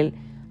മുകളിൽ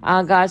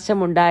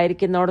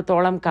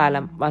ആകാശമുണ്ടായിരിക്കുന്നിടത്തോളം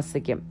കാലം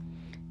വസിക്കും.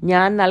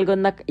 ഞാൻ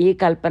നൽകുന്ന ഈ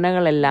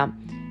കൽപ്പനകളെല്ലാം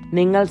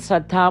നിങ്ങൾ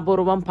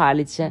ശ്രദ്ധാപൂർവം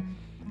പാലിച്ച്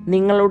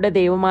നിങ്ങളുടെ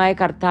ദൈവമായ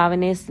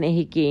കർത്താവിനെ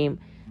സ്നേഹിക്കുകയും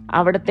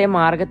അവിടുത്തെ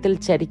മാർഗത്തിൽ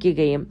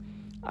ചരിക്കുകയും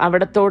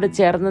അവിടത്തോട്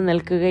ചേർന്ന്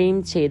നിൽക്കുകയും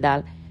ചെയ്താൽ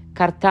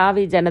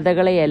കർത്താവ് ഈ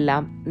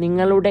ജനതകളെയെല്ലാം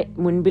നിങ്ങളുടെ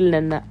മുൻപിൽ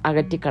നിന്ന്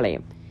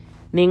അകറ്റിക്കളയും.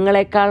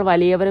 നിങ്ങളെക്കാൾ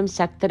വലിയവരും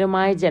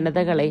ശക്തരുമായ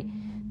ജനതകളെ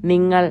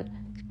നിങ്ങൾ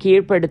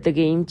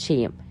കീഴ്പ്പെടുത്തുകയും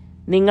ചെയ്യും.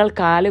 നിങ്ങൾ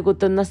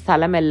കാലുകുത്തുന്ന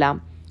സ്ഥലമെല്ലാം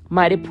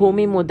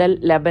മരുഭൂമി മുതൽ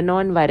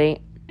ലെബനോൻ വരെ,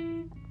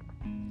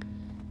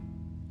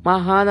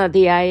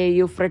 മഹാനദിയായ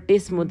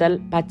യൂഫ്രട്ടീസ് മുതൽ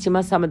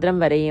പശ്ചിമസമുദ്രം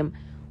വരെയും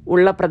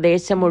ഉള്ള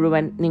പ്രദേശം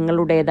മുഴുവൻ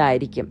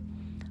നിങ്ങളുടേതായിരിക്കും.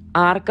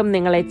 ആർക്കും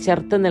നിങ്ങളെ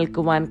ചെറുത്ത്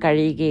നിൽക്കുവാൻ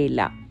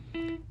കഴിയുകയില്ല.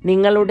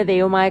 നിങ്ങളുടെ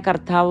ദൈവമായ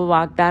കർത്താവ്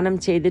വാഗ്ദാനം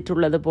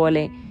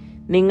ചെയ്തിട്ടുള്ളതുപോലെ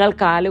നിങ്ങൾ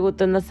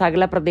കാലുകുത്തുന്ന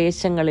സകല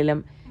പ്രദേശങ്ങളിലും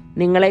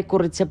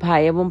നിങ്ങളെക്കുറിച്ച്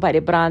ഭയവും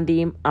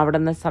പരിഭ്രാന്തിയും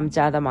അവിടുന്ന്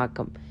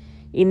സംജാതമാക്കും.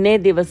 ഇന്നേ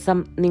ദിവസം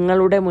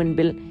നിങ്ങളുടെ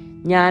മുൻപിൽ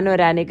ഞാൻ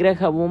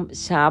ഒരനുഗ്രഹവും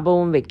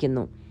ശാപവും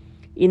വയ്ക്കുന്നു.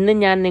 ഇന്ന്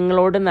ഞാൻ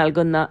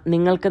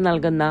നിങ്ങൾക്ക്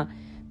നൽകുന്ന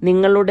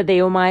നിങ്ങളുടെ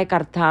ദൈവമായ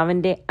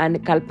കർത്താവിൻ്റെ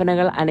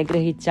കൽപ്പനകൾ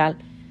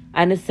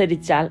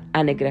അനുസരിച്ചാൽ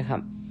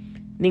അനുഗ്രഹം.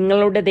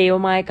 നിങ്ങളുടെ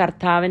ദൈവമായ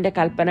കർത്താവിൻ്റെ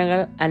കൽപ്പനകൾ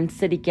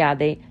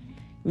അനുസരിക്കാതെ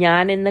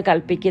ഞാൻ ഇന്ന്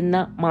കൽപ്പിക്കുന്ന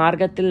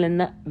മാർഗത്തിൽ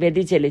നിന്ന്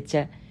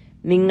വ്യതിചലിച്ച്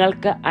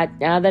നിങ്ങൾക്ക്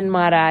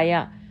അജ്ഞാതന്മാരായ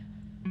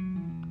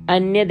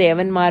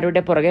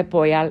അന്യദേവന്മാരുടെ പുറകെ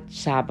പോയാൽ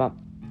ശാപം.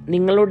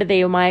 നിങ്ങളുടെ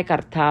ദൈവമായ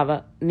കർത്താവ്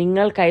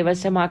നിങ്ങൾ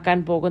കൈവശമാക്കാൻ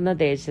പോകുന്ന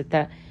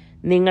ദേശത്ത്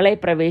നിങ്ങളെ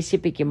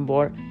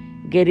പ്രവേശിപ്പിക്കുമ്പോൾ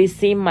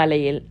ഗെരിസീം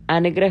മലയിൽ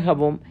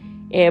അനുഗ്രഹവും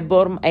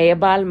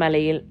ഏബാൽ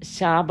മലയിൽ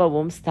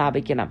ശാപവും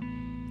സ്ഥാപിക്കണം.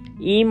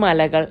 ഈ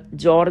മലകൾ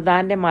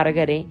ജോർദാന്റെ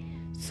മറുകരെ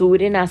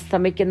സൂര്യൻ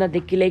അസ്തമിക്കുന്ന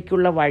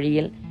ദിക്കിലേക്കുള്ള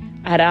വഴിയിൽ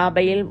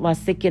അരാബയിൽ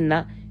വസിക്കുന്ന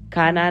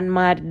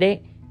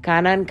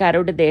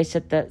കാനാൻകാരുടെ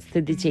ദേശത്ത്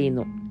സ്ഥിതി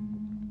ചെയ്യുന്നു.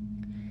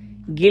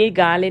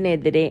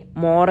 ഗിൽഗാലിനെതിരെ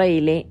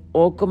മോറയിലെ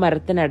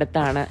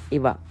ഓക്കുമരത്തിനടുത്താണ്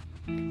ഇവ.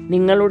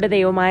 നിങ്ങളുടെ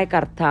ദൈവമായ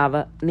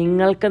കർത്താവ്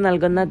നിങ്ങൾക്ക്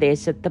നൽകുന്ന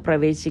ദേശത്ത്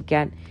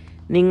പ്രവേശിക്കാൻ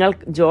നിങ്ങൾ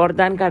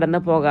ജോർദാൻ കടന്നു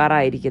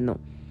പോകാറായിരിക്കുന്നു.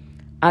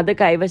 അത്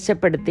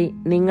കൈവശപ്പെടുത്തി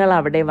നിങ്ങൾ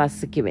അവിടെ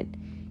വസിക്കുവിൻ.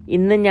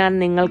 ഇന്ന് ഞാൻ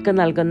നിങ്ങൾക്ക്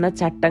നൽകുന്ന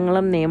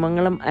ചട്ടങ്ങളും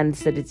നിയമങ്ങളും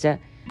അനുസരിച്ച്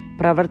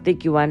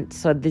പ്രവർത്തിക്കുവാൻ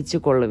ശ്രദ്ധിച്ചു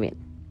കൊള്ളുവിൻ.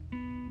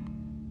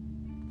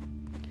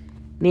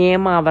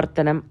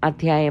 നിയമാവർത്തനം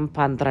അധ്യായം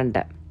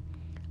 12.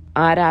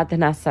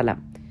 ആരാധനാസ്ഥലം.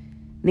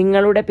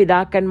 നിങ്ങളുടെ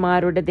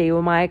പിതാക്കന്മാരുടെ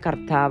ദൈവമായ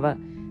കർത്താവ്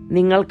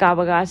നിങ്ങൾക്ക്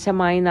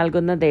അവകാശമായി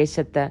നൽകുന്ന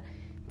ദേശത്ത്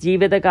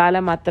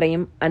ജീവിതകാലം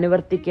അത്രയും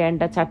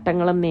അനുവർത്തിക്കേണ്ട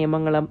ചട്ടങ്ങളും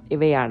നിയമങ്ങളും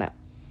ഇവയാണ്.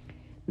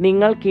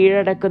 നിങ്ങൾ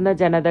കീഴടക്കുന്ന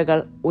ജനതകൾ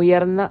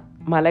ഉയർന്ന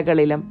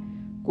മലകളിലും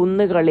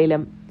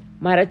കുന്നുകളിലും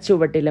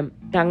മരച്ചുവട്ടിലും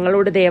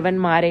തങ്ങളുടെ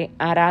ദേവന്മാരെ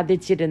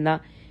ആരാധിച്ചിരുന്ന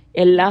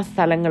എല്ലാ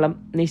സ്ഥലങ്ങളും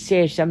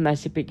നിശേഷം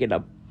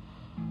നശിപ്പിക്കണം.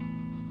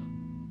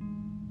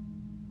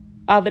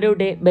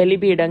 അവരുടെ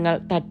ബലിപീഠങ്ങൾ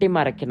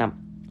തട്ടിമറിക്കണം.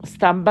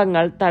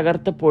 സ്തംഭങ്ങൾ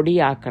തകർത്ത്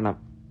പൊടിയാക്കണം.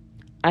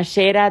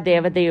 അശേരാ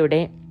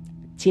ദേവതയുടെ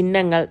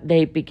ചിഹ്നങ്ങൾ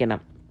ദഹിപ്പിക്കണം.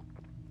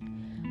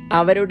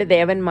 അവരുടെ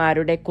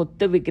ദേവന്മാരുടെ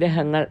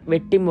കൊത്തുവിഗ്രഹങ്ങൾ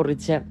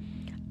വെട്ടിമുറിച്ച്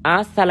ആ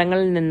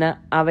സ്ഥലങ്ങളിൽ നിന്ന്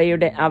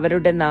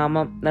അവരുടെ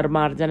നാമം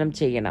നിർമ്മാർജ്ജനം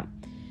ചെയ്യണം.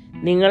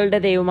 നിങ്ങളുടെ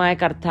ദൈവമായ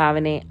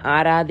കർത്താവിനെ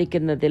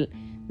ആരാധിക്കുന്നതിൽ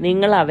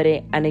നിങ്ങൾ അവരെ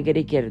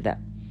അനുകരിക്കരുത്.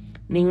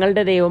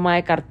 നിങ്ങളുടെ ദൈവമായ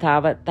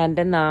കർത്താവ്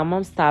തൻ്റെ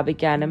നാമം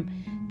സ്ഥാപിക്കാനും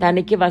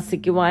തനിക്ക്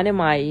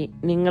വസിക്കുവാനുമായി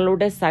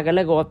നിങ്ങളുടെ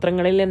സകല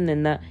ഗോത്രങ്ങളിലും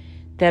നിന്ന്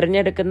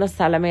തിരഞ്ഞെടുക്കുന്ന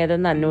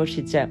സ്ഥലമേതെന്ന്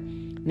അന്വേഷിച്ച്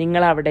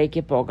നിങ്ങൾ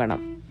അവിടേക്ക് പോകണം.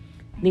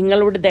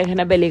 നിങ്ങളുടെ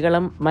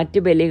ദഹനബലികളും മറ്റു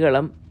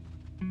ബലികളും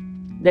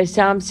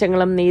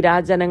ദശാംശങ്ങളും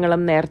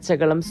നീരാജനങ്ങളും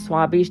നേർച്ചകളും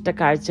സ്വാഭീഷ്ട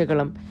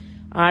കാഴ്ചകളും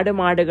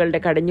ആടുമാടുകളുടെ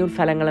കടിഞ്ഞൂൽ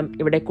ഫലങ്ങളും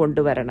ഇവിടെ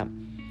കൊണ്ടുവരണം.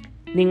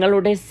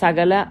 നിങ്ങളുടെ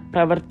സകല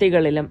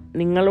പ്രവൃത്തികളിലും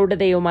നിങ്ങളുടെ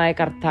ദൈവമായ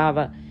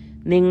കർത്താവ്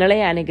നിങ്ങളെ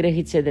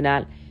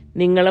അനുഗ്രഹിച്ചതിനാൽ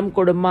നിങ്ങളും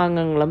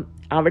കുടുംബാംഗങ്ങളും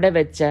അവിടെ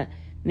വെച്ച്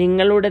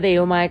നിങ്ങളുടെ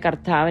ദൈവമായ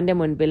കർത്താവിൻ്റെ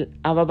മുൻപിൽ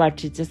അവ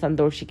ഭക്ഷിച്ച്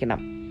സന്തോഷിക്കണം.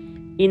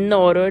 ഇന്ന്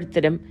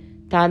ഓരോരുത്തരും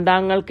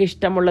താങ്കൾക്ക്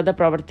ഇഷ്ടമുള്ളത്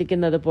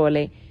പ്രവർത്തിക്കുന്നത്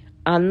പോലെ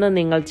അന്ന്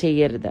നിങ്ങൾ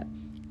ചെയ്യരുത്.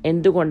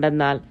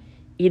 എന്തുകൊണ്ടെന്നാൽ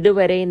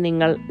ഇതുവരെ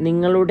നിങ്ങൾ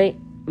നിങ്ങളുടെ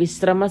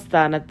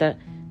വിശ്രമസ്ഥാനത്ത്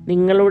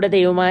നിങ്ങളുടെ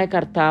ദൈവമായ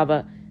കർത്താവ്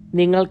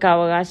നിങ്ങൾക്ക്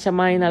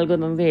അവകാശമായി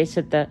നൽകുന്ന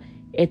ദേശത്ത്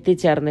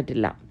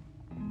എത്തിച്ചേർന്നിട്ടില്ല.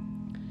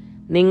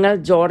 നിങ്ങൾ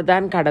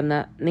ജോർദാൻ കടന്ന്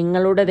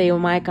നിങ്ങളുടെ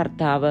ദൈവമായ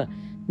കർത്താവ്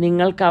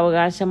നിങ്ങൾക്ക്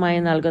അവകാശമായി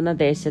നൽകുന്ന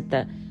ദേശത്ത്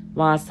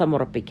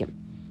വാസമുറപ്പിക്കും.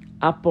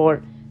 അപ്പോൾ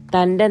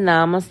തൻ്റെ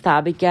നാമം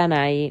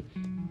സ്ഥാപിക്കാനായി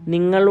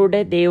നിങ്ങളുടെ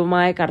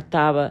ദൈവമായ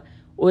കർത്താവ്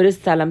ഒരു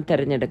സ്ഥലം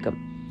തിരഞ്ഞെടുക്കും.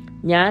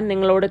 ഞാൻ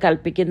നിങ്ങളോട്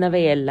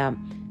കൽപ്പിക്കുന്നവയെല്ലാം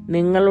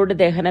നിങ്ങളുടെ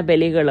ദഹന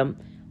ബലികളും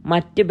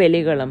മറ്റു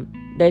ബലികളും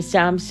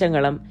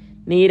ദശാംശങ്ങളും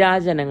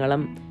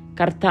നീരാജനങ്ങളും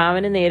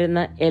കർത്താവിന് നേരുന്ന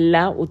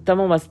എല്ലാ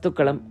ഉത്തമ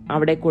വസ്തുക്കളും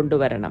അവിടെ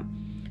കൊണ്ടുവരണം.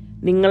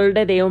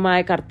 നിങ്ങളുടെ ദൈവമായ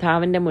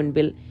കർത്താവിൻ്റെ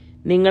മുൻപിൽ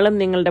നിങ്ങളും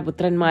നിങ്ങളുടെ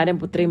പുത്രന്മാരും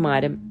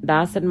പുത്രിമാരും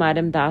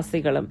ദാസന്മാരും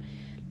ദാസികളും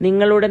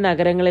നിങ്ങളുടെ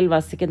നഗരങ്ങളിൽ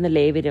വസിക്കുന്ന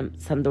ലേവ്യരും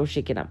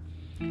സന്തോഷിക്കണം.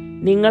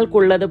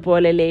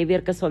 നിങ്ങൾക്കുള്ളതുപോലെ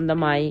ലേവ്യർക്ക്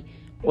സ്വന്തമായി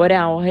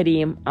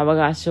ഒരോഹരിയും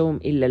അവകാശവും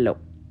ഇല്ലല്ലോ.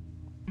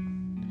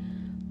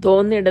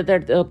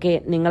 തോന്നിയിടത്തൊക്കെ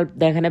നിങ്ങൾ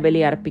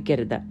ദഹനബലി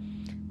അർപ്പിക്കരുത്.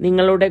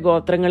 നിങ്ങളുടെ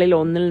ഗോത്രങ്ങളിൽ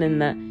ഒന്നിൽ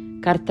നിന്ന്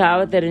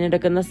കർത്താവ്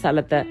തിരഞ്ഞെടുക്കുന്ന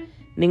സ്ഥലത്ത്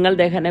നിങ്ങൾ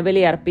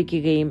ദഹനബലി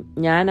അർപ്പിക്കുകയും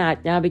ഞാൻ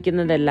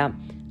ആജ്ഞാപിക്കുന്നതെല്ലാം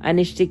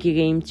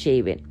അനുഷ്ഠിക്കുകയും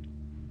ചെയ്യുവിൻ.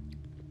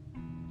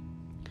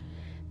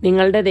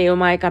 നിങ്ങളുടെ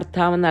ദൈവമായ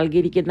കർത്താവ്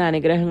നൽകിയിരിക്കുന്ന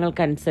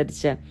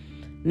അനുഗ്രഹങ്ങൾക്കനുസരിച്ച്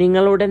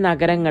നിങ്ങളുടെ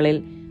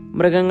നഗരങ്ങളിൽ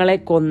മൃഗങ്ങളെ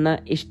കൊന്ന്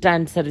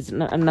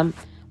ഇഷ്ടാനുസരണം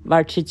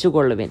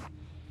ഭക്ഷിച്ചുകൊള്ളുവിൻ.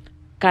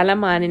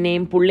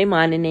 കലമാനിനെയും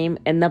പുള്ളിമാനിനെയും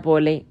എന്ന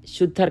പോലെ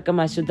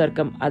ശുദ്ധർക്കും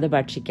അശുദ്ധർക്കും അത്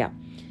ഭക്ഷിക്കാം.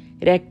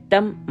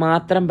 രക്തം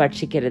മാത്രം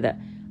ഭക്ഷിക്കരുത്,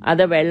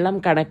 അത്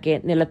വെള്ളം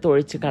കണക്കെ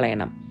നിലത്തൊഴിച്ചു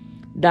കളയണം.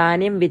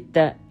 ധാന്യം,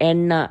 വിത്ത്,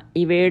 എണ്ണ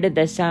ഇവയുടെ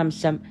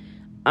ദശാംശം,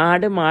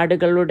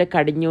 ആടുമാടുകളുടെ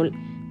കടിഞ്ഞൂൽ,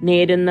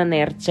 നേരുന്ന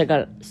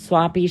നേർച്ചകൾ,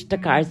 സ്വാഭീഷ്ട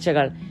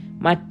കാഴ്ചകൾ,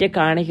 മറ്റ്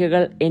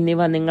കാണിക്കകൾ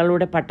എന്നിവ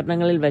നിങ്ങളുടെ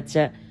പട്ടണങ്ങളിൽ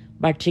വച്ച്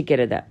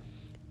ഭക്ഷിക്കരുത്.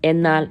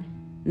 എന്നാൽ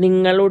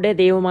നിങ്ങളുടെ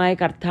ദൈവമായ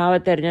കർത്താവ്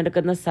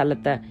തിരഞ്ഞെടുക്കുന്ന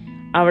സ്ഥലത്ത്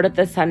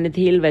അവിടുത്തെ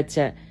സന്നിധിയിൽ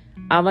വെച്ച്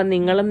അവ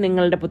നിങ്ങളും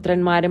നിങ്ങളുടെ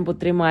പുത്രന്മാരും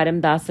പുത്രിമാരും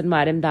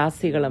ദാസന്മാരും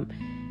ദാസികളും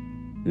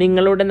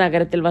നിങ്ങളുടെ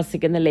നഗരത്തിൽ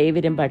വസിക്കുന്ന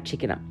ലേവ്യരും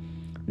ഭക്ഷിക്കണം.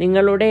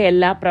 നിങ്ങളുടെ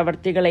എല്ലാ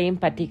പ്രവൃത്തികളെയും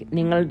പറ്റി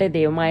നിങ്ങളുടെ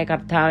ദൈവമായ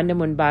കർത്താവിന്റെ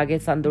മുൻപാകെ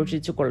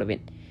സന്തോഷിച്ചു കൊള്ളുവിൻ.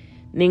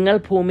 നിങ്ങൾ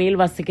ഭൂമിയിൽ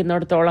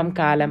വസിക്കുന്നിടത്തോളം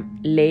കാലം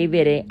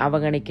ലേവ്യരെ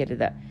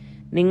അവഗണിക്കരുത്.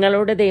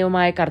 നിങ്ങളുടെ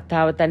ദൈവമായ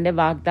കർത്താവ് തന്റെ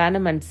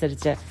വാഗ്ദാനം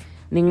അനുസരിച്ച്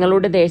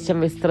നിങ്ങളുടെ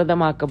ദേശം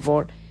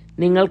വിസ്തൃതമാക്കുമ്പോൾ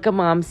നിങ്ങൾക്ക്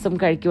മാംസം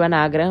കഴിക്കുവാൻ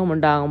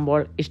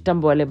ആഗ്രഹമുണ്ടാകുമ്പോൾ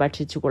ഇഷ്ടം പോലെ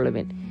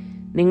ഭക്ഷിച്ചുകൊള്ളുവിൻ.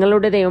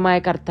 നിങ്ങളുടെ ദൈവമായ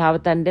കർത്താവ്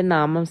തന്റെ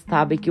നാമം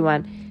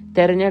സ്ഥാപിക്കുവാൻ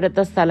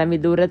തെരഞ്ഞെടുത്ത സ്ഥലം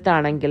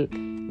വിദൂരത്താണെങ്കിൽ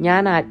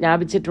ഞാൻ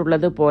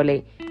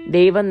ആജ്ഞാപിച്ചിട്ടുള്ളതുപോലെ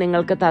ദൈവം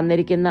നിങ്ങൾക്ക്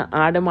തന്നിരിക്കുന്ന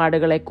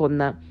ആടുമാടുകളെ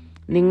കൊന്ന്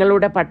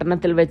നിങ്ങളുടെ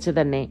പട്ടണത്തിൽ വെച്ച്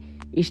തന്നെ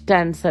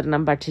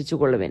ഇഷ്ടാനുസരണം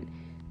ഭക്ഷിച്ചുകൊള്ളുവിൻ.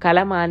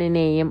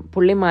 കലമാനിനെയും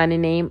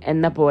പുള്ളിമാനിനെയും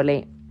എന്ന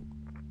പോലെ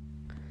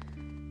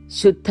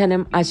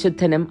ശുദ്ധനും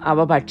അശുദ്ധനും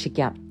അവ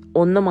ഭക്ഷിക്കാം.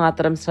 ഒന്ന്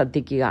മാത്രം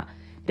ശ്രദ്ധിക്കുക,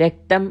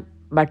 രക്തം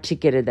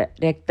ഭക്ഷിക്കരുത്.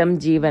 രക്തം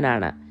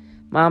ജീവനാണ്.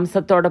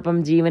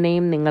 മാംസത്തോടൊപ്പം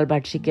ജീവനെയും നിങ്ങൾ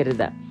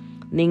ഭക്ഷിക്കരുത്.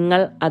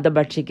 നിങ്ങൾ അത്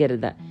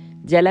ഭക്ഷിക്കരുത്.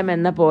 ജലം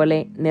എന്ന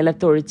പോലെ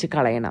നിലത്തൊഴിച്ച്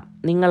കളയണം.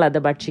 നിങ്ങൾ അത്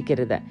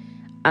ഭക്ഷിക്കരുത്.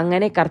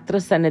 അങ്ങനെ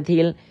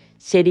കർത്തൃസന്നിധിയിൽ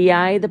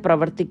ശരിയായത്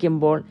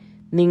പ്രവർത്തിക്കുമ്പോൾ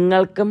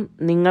നിങ്ങൾക്കും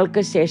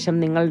നിങ്ങൾക്ക് ശേഷം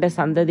നിങ്ങളുടെ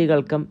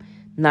സന്തതികൾക്കും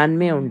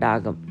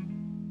നന്മയുണ്ടാകും.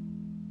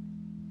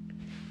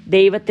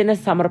 ദൈവത്തിന്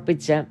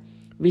സമർപ്പിച്ച്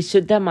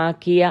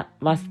വിശുദ്ധമാക്കിയ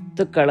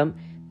വസ്തുക്കളും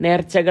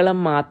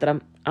നേർച്ചകളും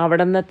മാത്രം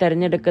അവിടുന്ന്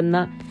തിരഞ്ഞെടുക്കുന്ന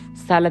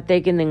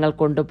സ്ഥലത്തേക്ക് നിങ്ങൾ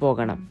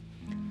കൊണ്ടുപോകണം.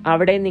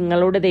 അവിടെ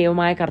നിങ്ങളുടെ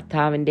ദൈവമായ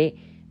കർത്താവിന്റെ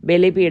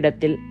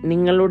ബലിപീഠത്തിൽ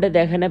നിങ്ങളുടെ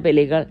ദഹന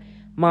ബലികൾ,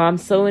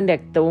 മാംസവും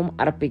രക്തവും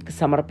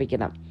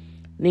സമർപ്പിക്കണം.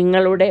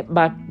 നിങ്ങളുടെ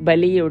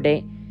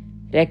ബലിയുടെ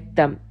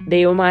രക്തം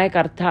ദൈവമായ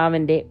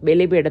കർത്താവിന്റെ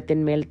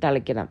ബലിപീഠത്തിന്മേൽ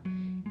തളിക്കണം.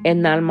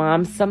 എന്നാൽ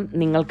മാംസം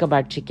നിങ്ങൾക്ക്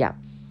ഭക്ഷിക്കാം.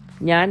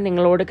 ഞാൻ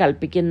നിങ്ങളോട്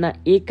കൽപ്പിക്കുന്ന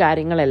ഈ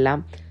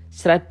കാര്യങ്ങളെല്ലാം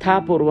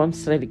ശ്രദ്ധാപൂർവം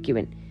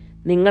ശ്രവിക്കുവിൻ.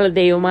 നിങ്ങൾ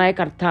ദൈവമായ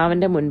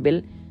കർത്താവിന്റെ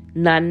മുൻപിൽ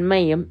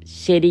നന്മയും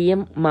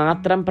ശരിയും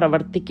മാത്രം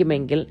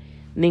പ്രവർത്തിക്കുമെങ്കിൽ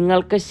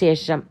നിങ്ങൾക്ക്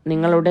ശേഷം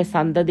നിങ്ങളുടെ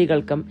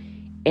സന്തതികൾക്കും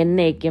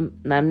എന്നേക്കും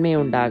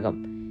നന്മയുണ്ടാകും.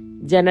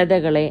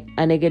 ജനതകളെ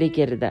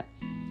അനുകരിക്കരുത്.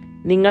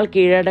 നിങ്ങൾ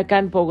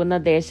കീഴടക്കാൻ പോകുന്ന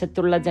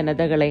ദേശത്തുള്ള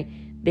ജനതകളെ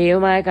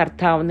ദൈവമായ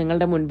കർത്താവ്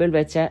നിങ്ങളുടെ മുൻപിൽ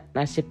വെച്ച്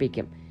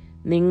നശിപ്പിക്കും.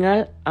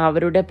 നിങ്ങൾ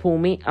അവരുടെ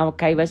ഭൂമി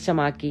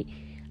കൈവശമാക്കി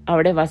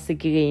അവിടെ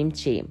വസിക്കുകയും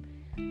ചെയ്യും.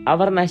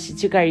 അവർ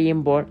നശിച്ചു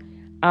കഴിയുമ്പോൾ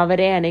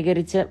അവരെ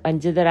അനുകരിച്ച്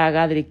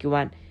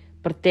വഞ്ചിതരാകാതിരിക്കുവാൻ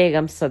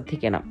പ്രത്യേകം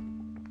ശ്രദ്ധിക്കണം.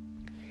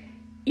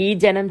 ഈ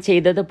ജനം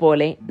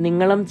ചെയ്തതുപോലെ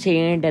നിങ്ങളും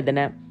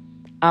ചെയ്യേണ്ടതിന്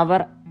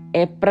അവർ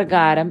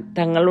എപ്രകാരം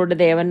തങ്ങളുടെ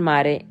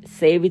ദേവന്മാരെ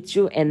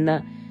സേവിച്ചു എന്ന്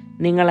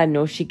നിങ്ങൾ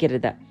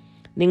അന്വേഷിക്കരുത്.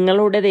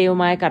 നിങ്ങളുടെ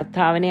ദൈവമായ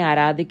കർത്താവിനെ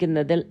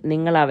ആരാധിക്കുന്നതിൽ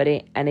നിങ്ങൾ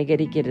അവരെ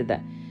അനുകരിക്കരുത്.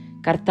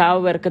 കർത്താവ്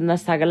വെറുക്കുന്ന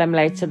സകല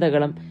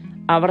മ്ലേച്ഛതകളും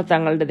അവർ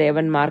തങ്ങളുടെ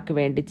ദേവന്മാർക്ക്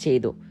വേണ്ടി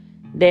ചെയ്തു.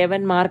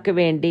 ദേവന്മാർക്ക്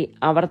വേണ്ടി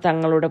അവർ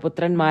തങ്ങളുടെ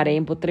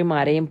പുത്രന്മാരെയും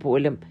പുത്രിമാരെയും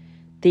പോലും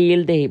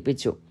തീയിൽ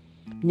ദഹിപ്പിച്ചു.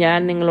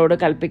 ഞാൻ നിങ്ങളോട്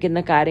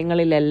കൽപ്പിക്കുന്ന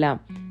കാര്യങ്ങളിലെല്ലാം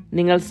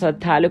നിങ്ങൾ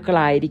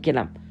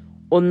ശ്രദ്ധാലുക്കളായിരിക്കണം.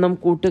 ഒന്നും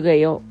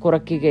കൂട്ടുകയോ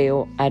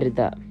കുറയ്ക്കുകയോ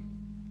അരുത്.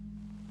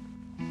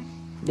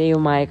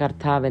 ദൈവമായ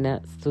കർത്താവിന്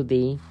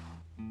സ്തുതി.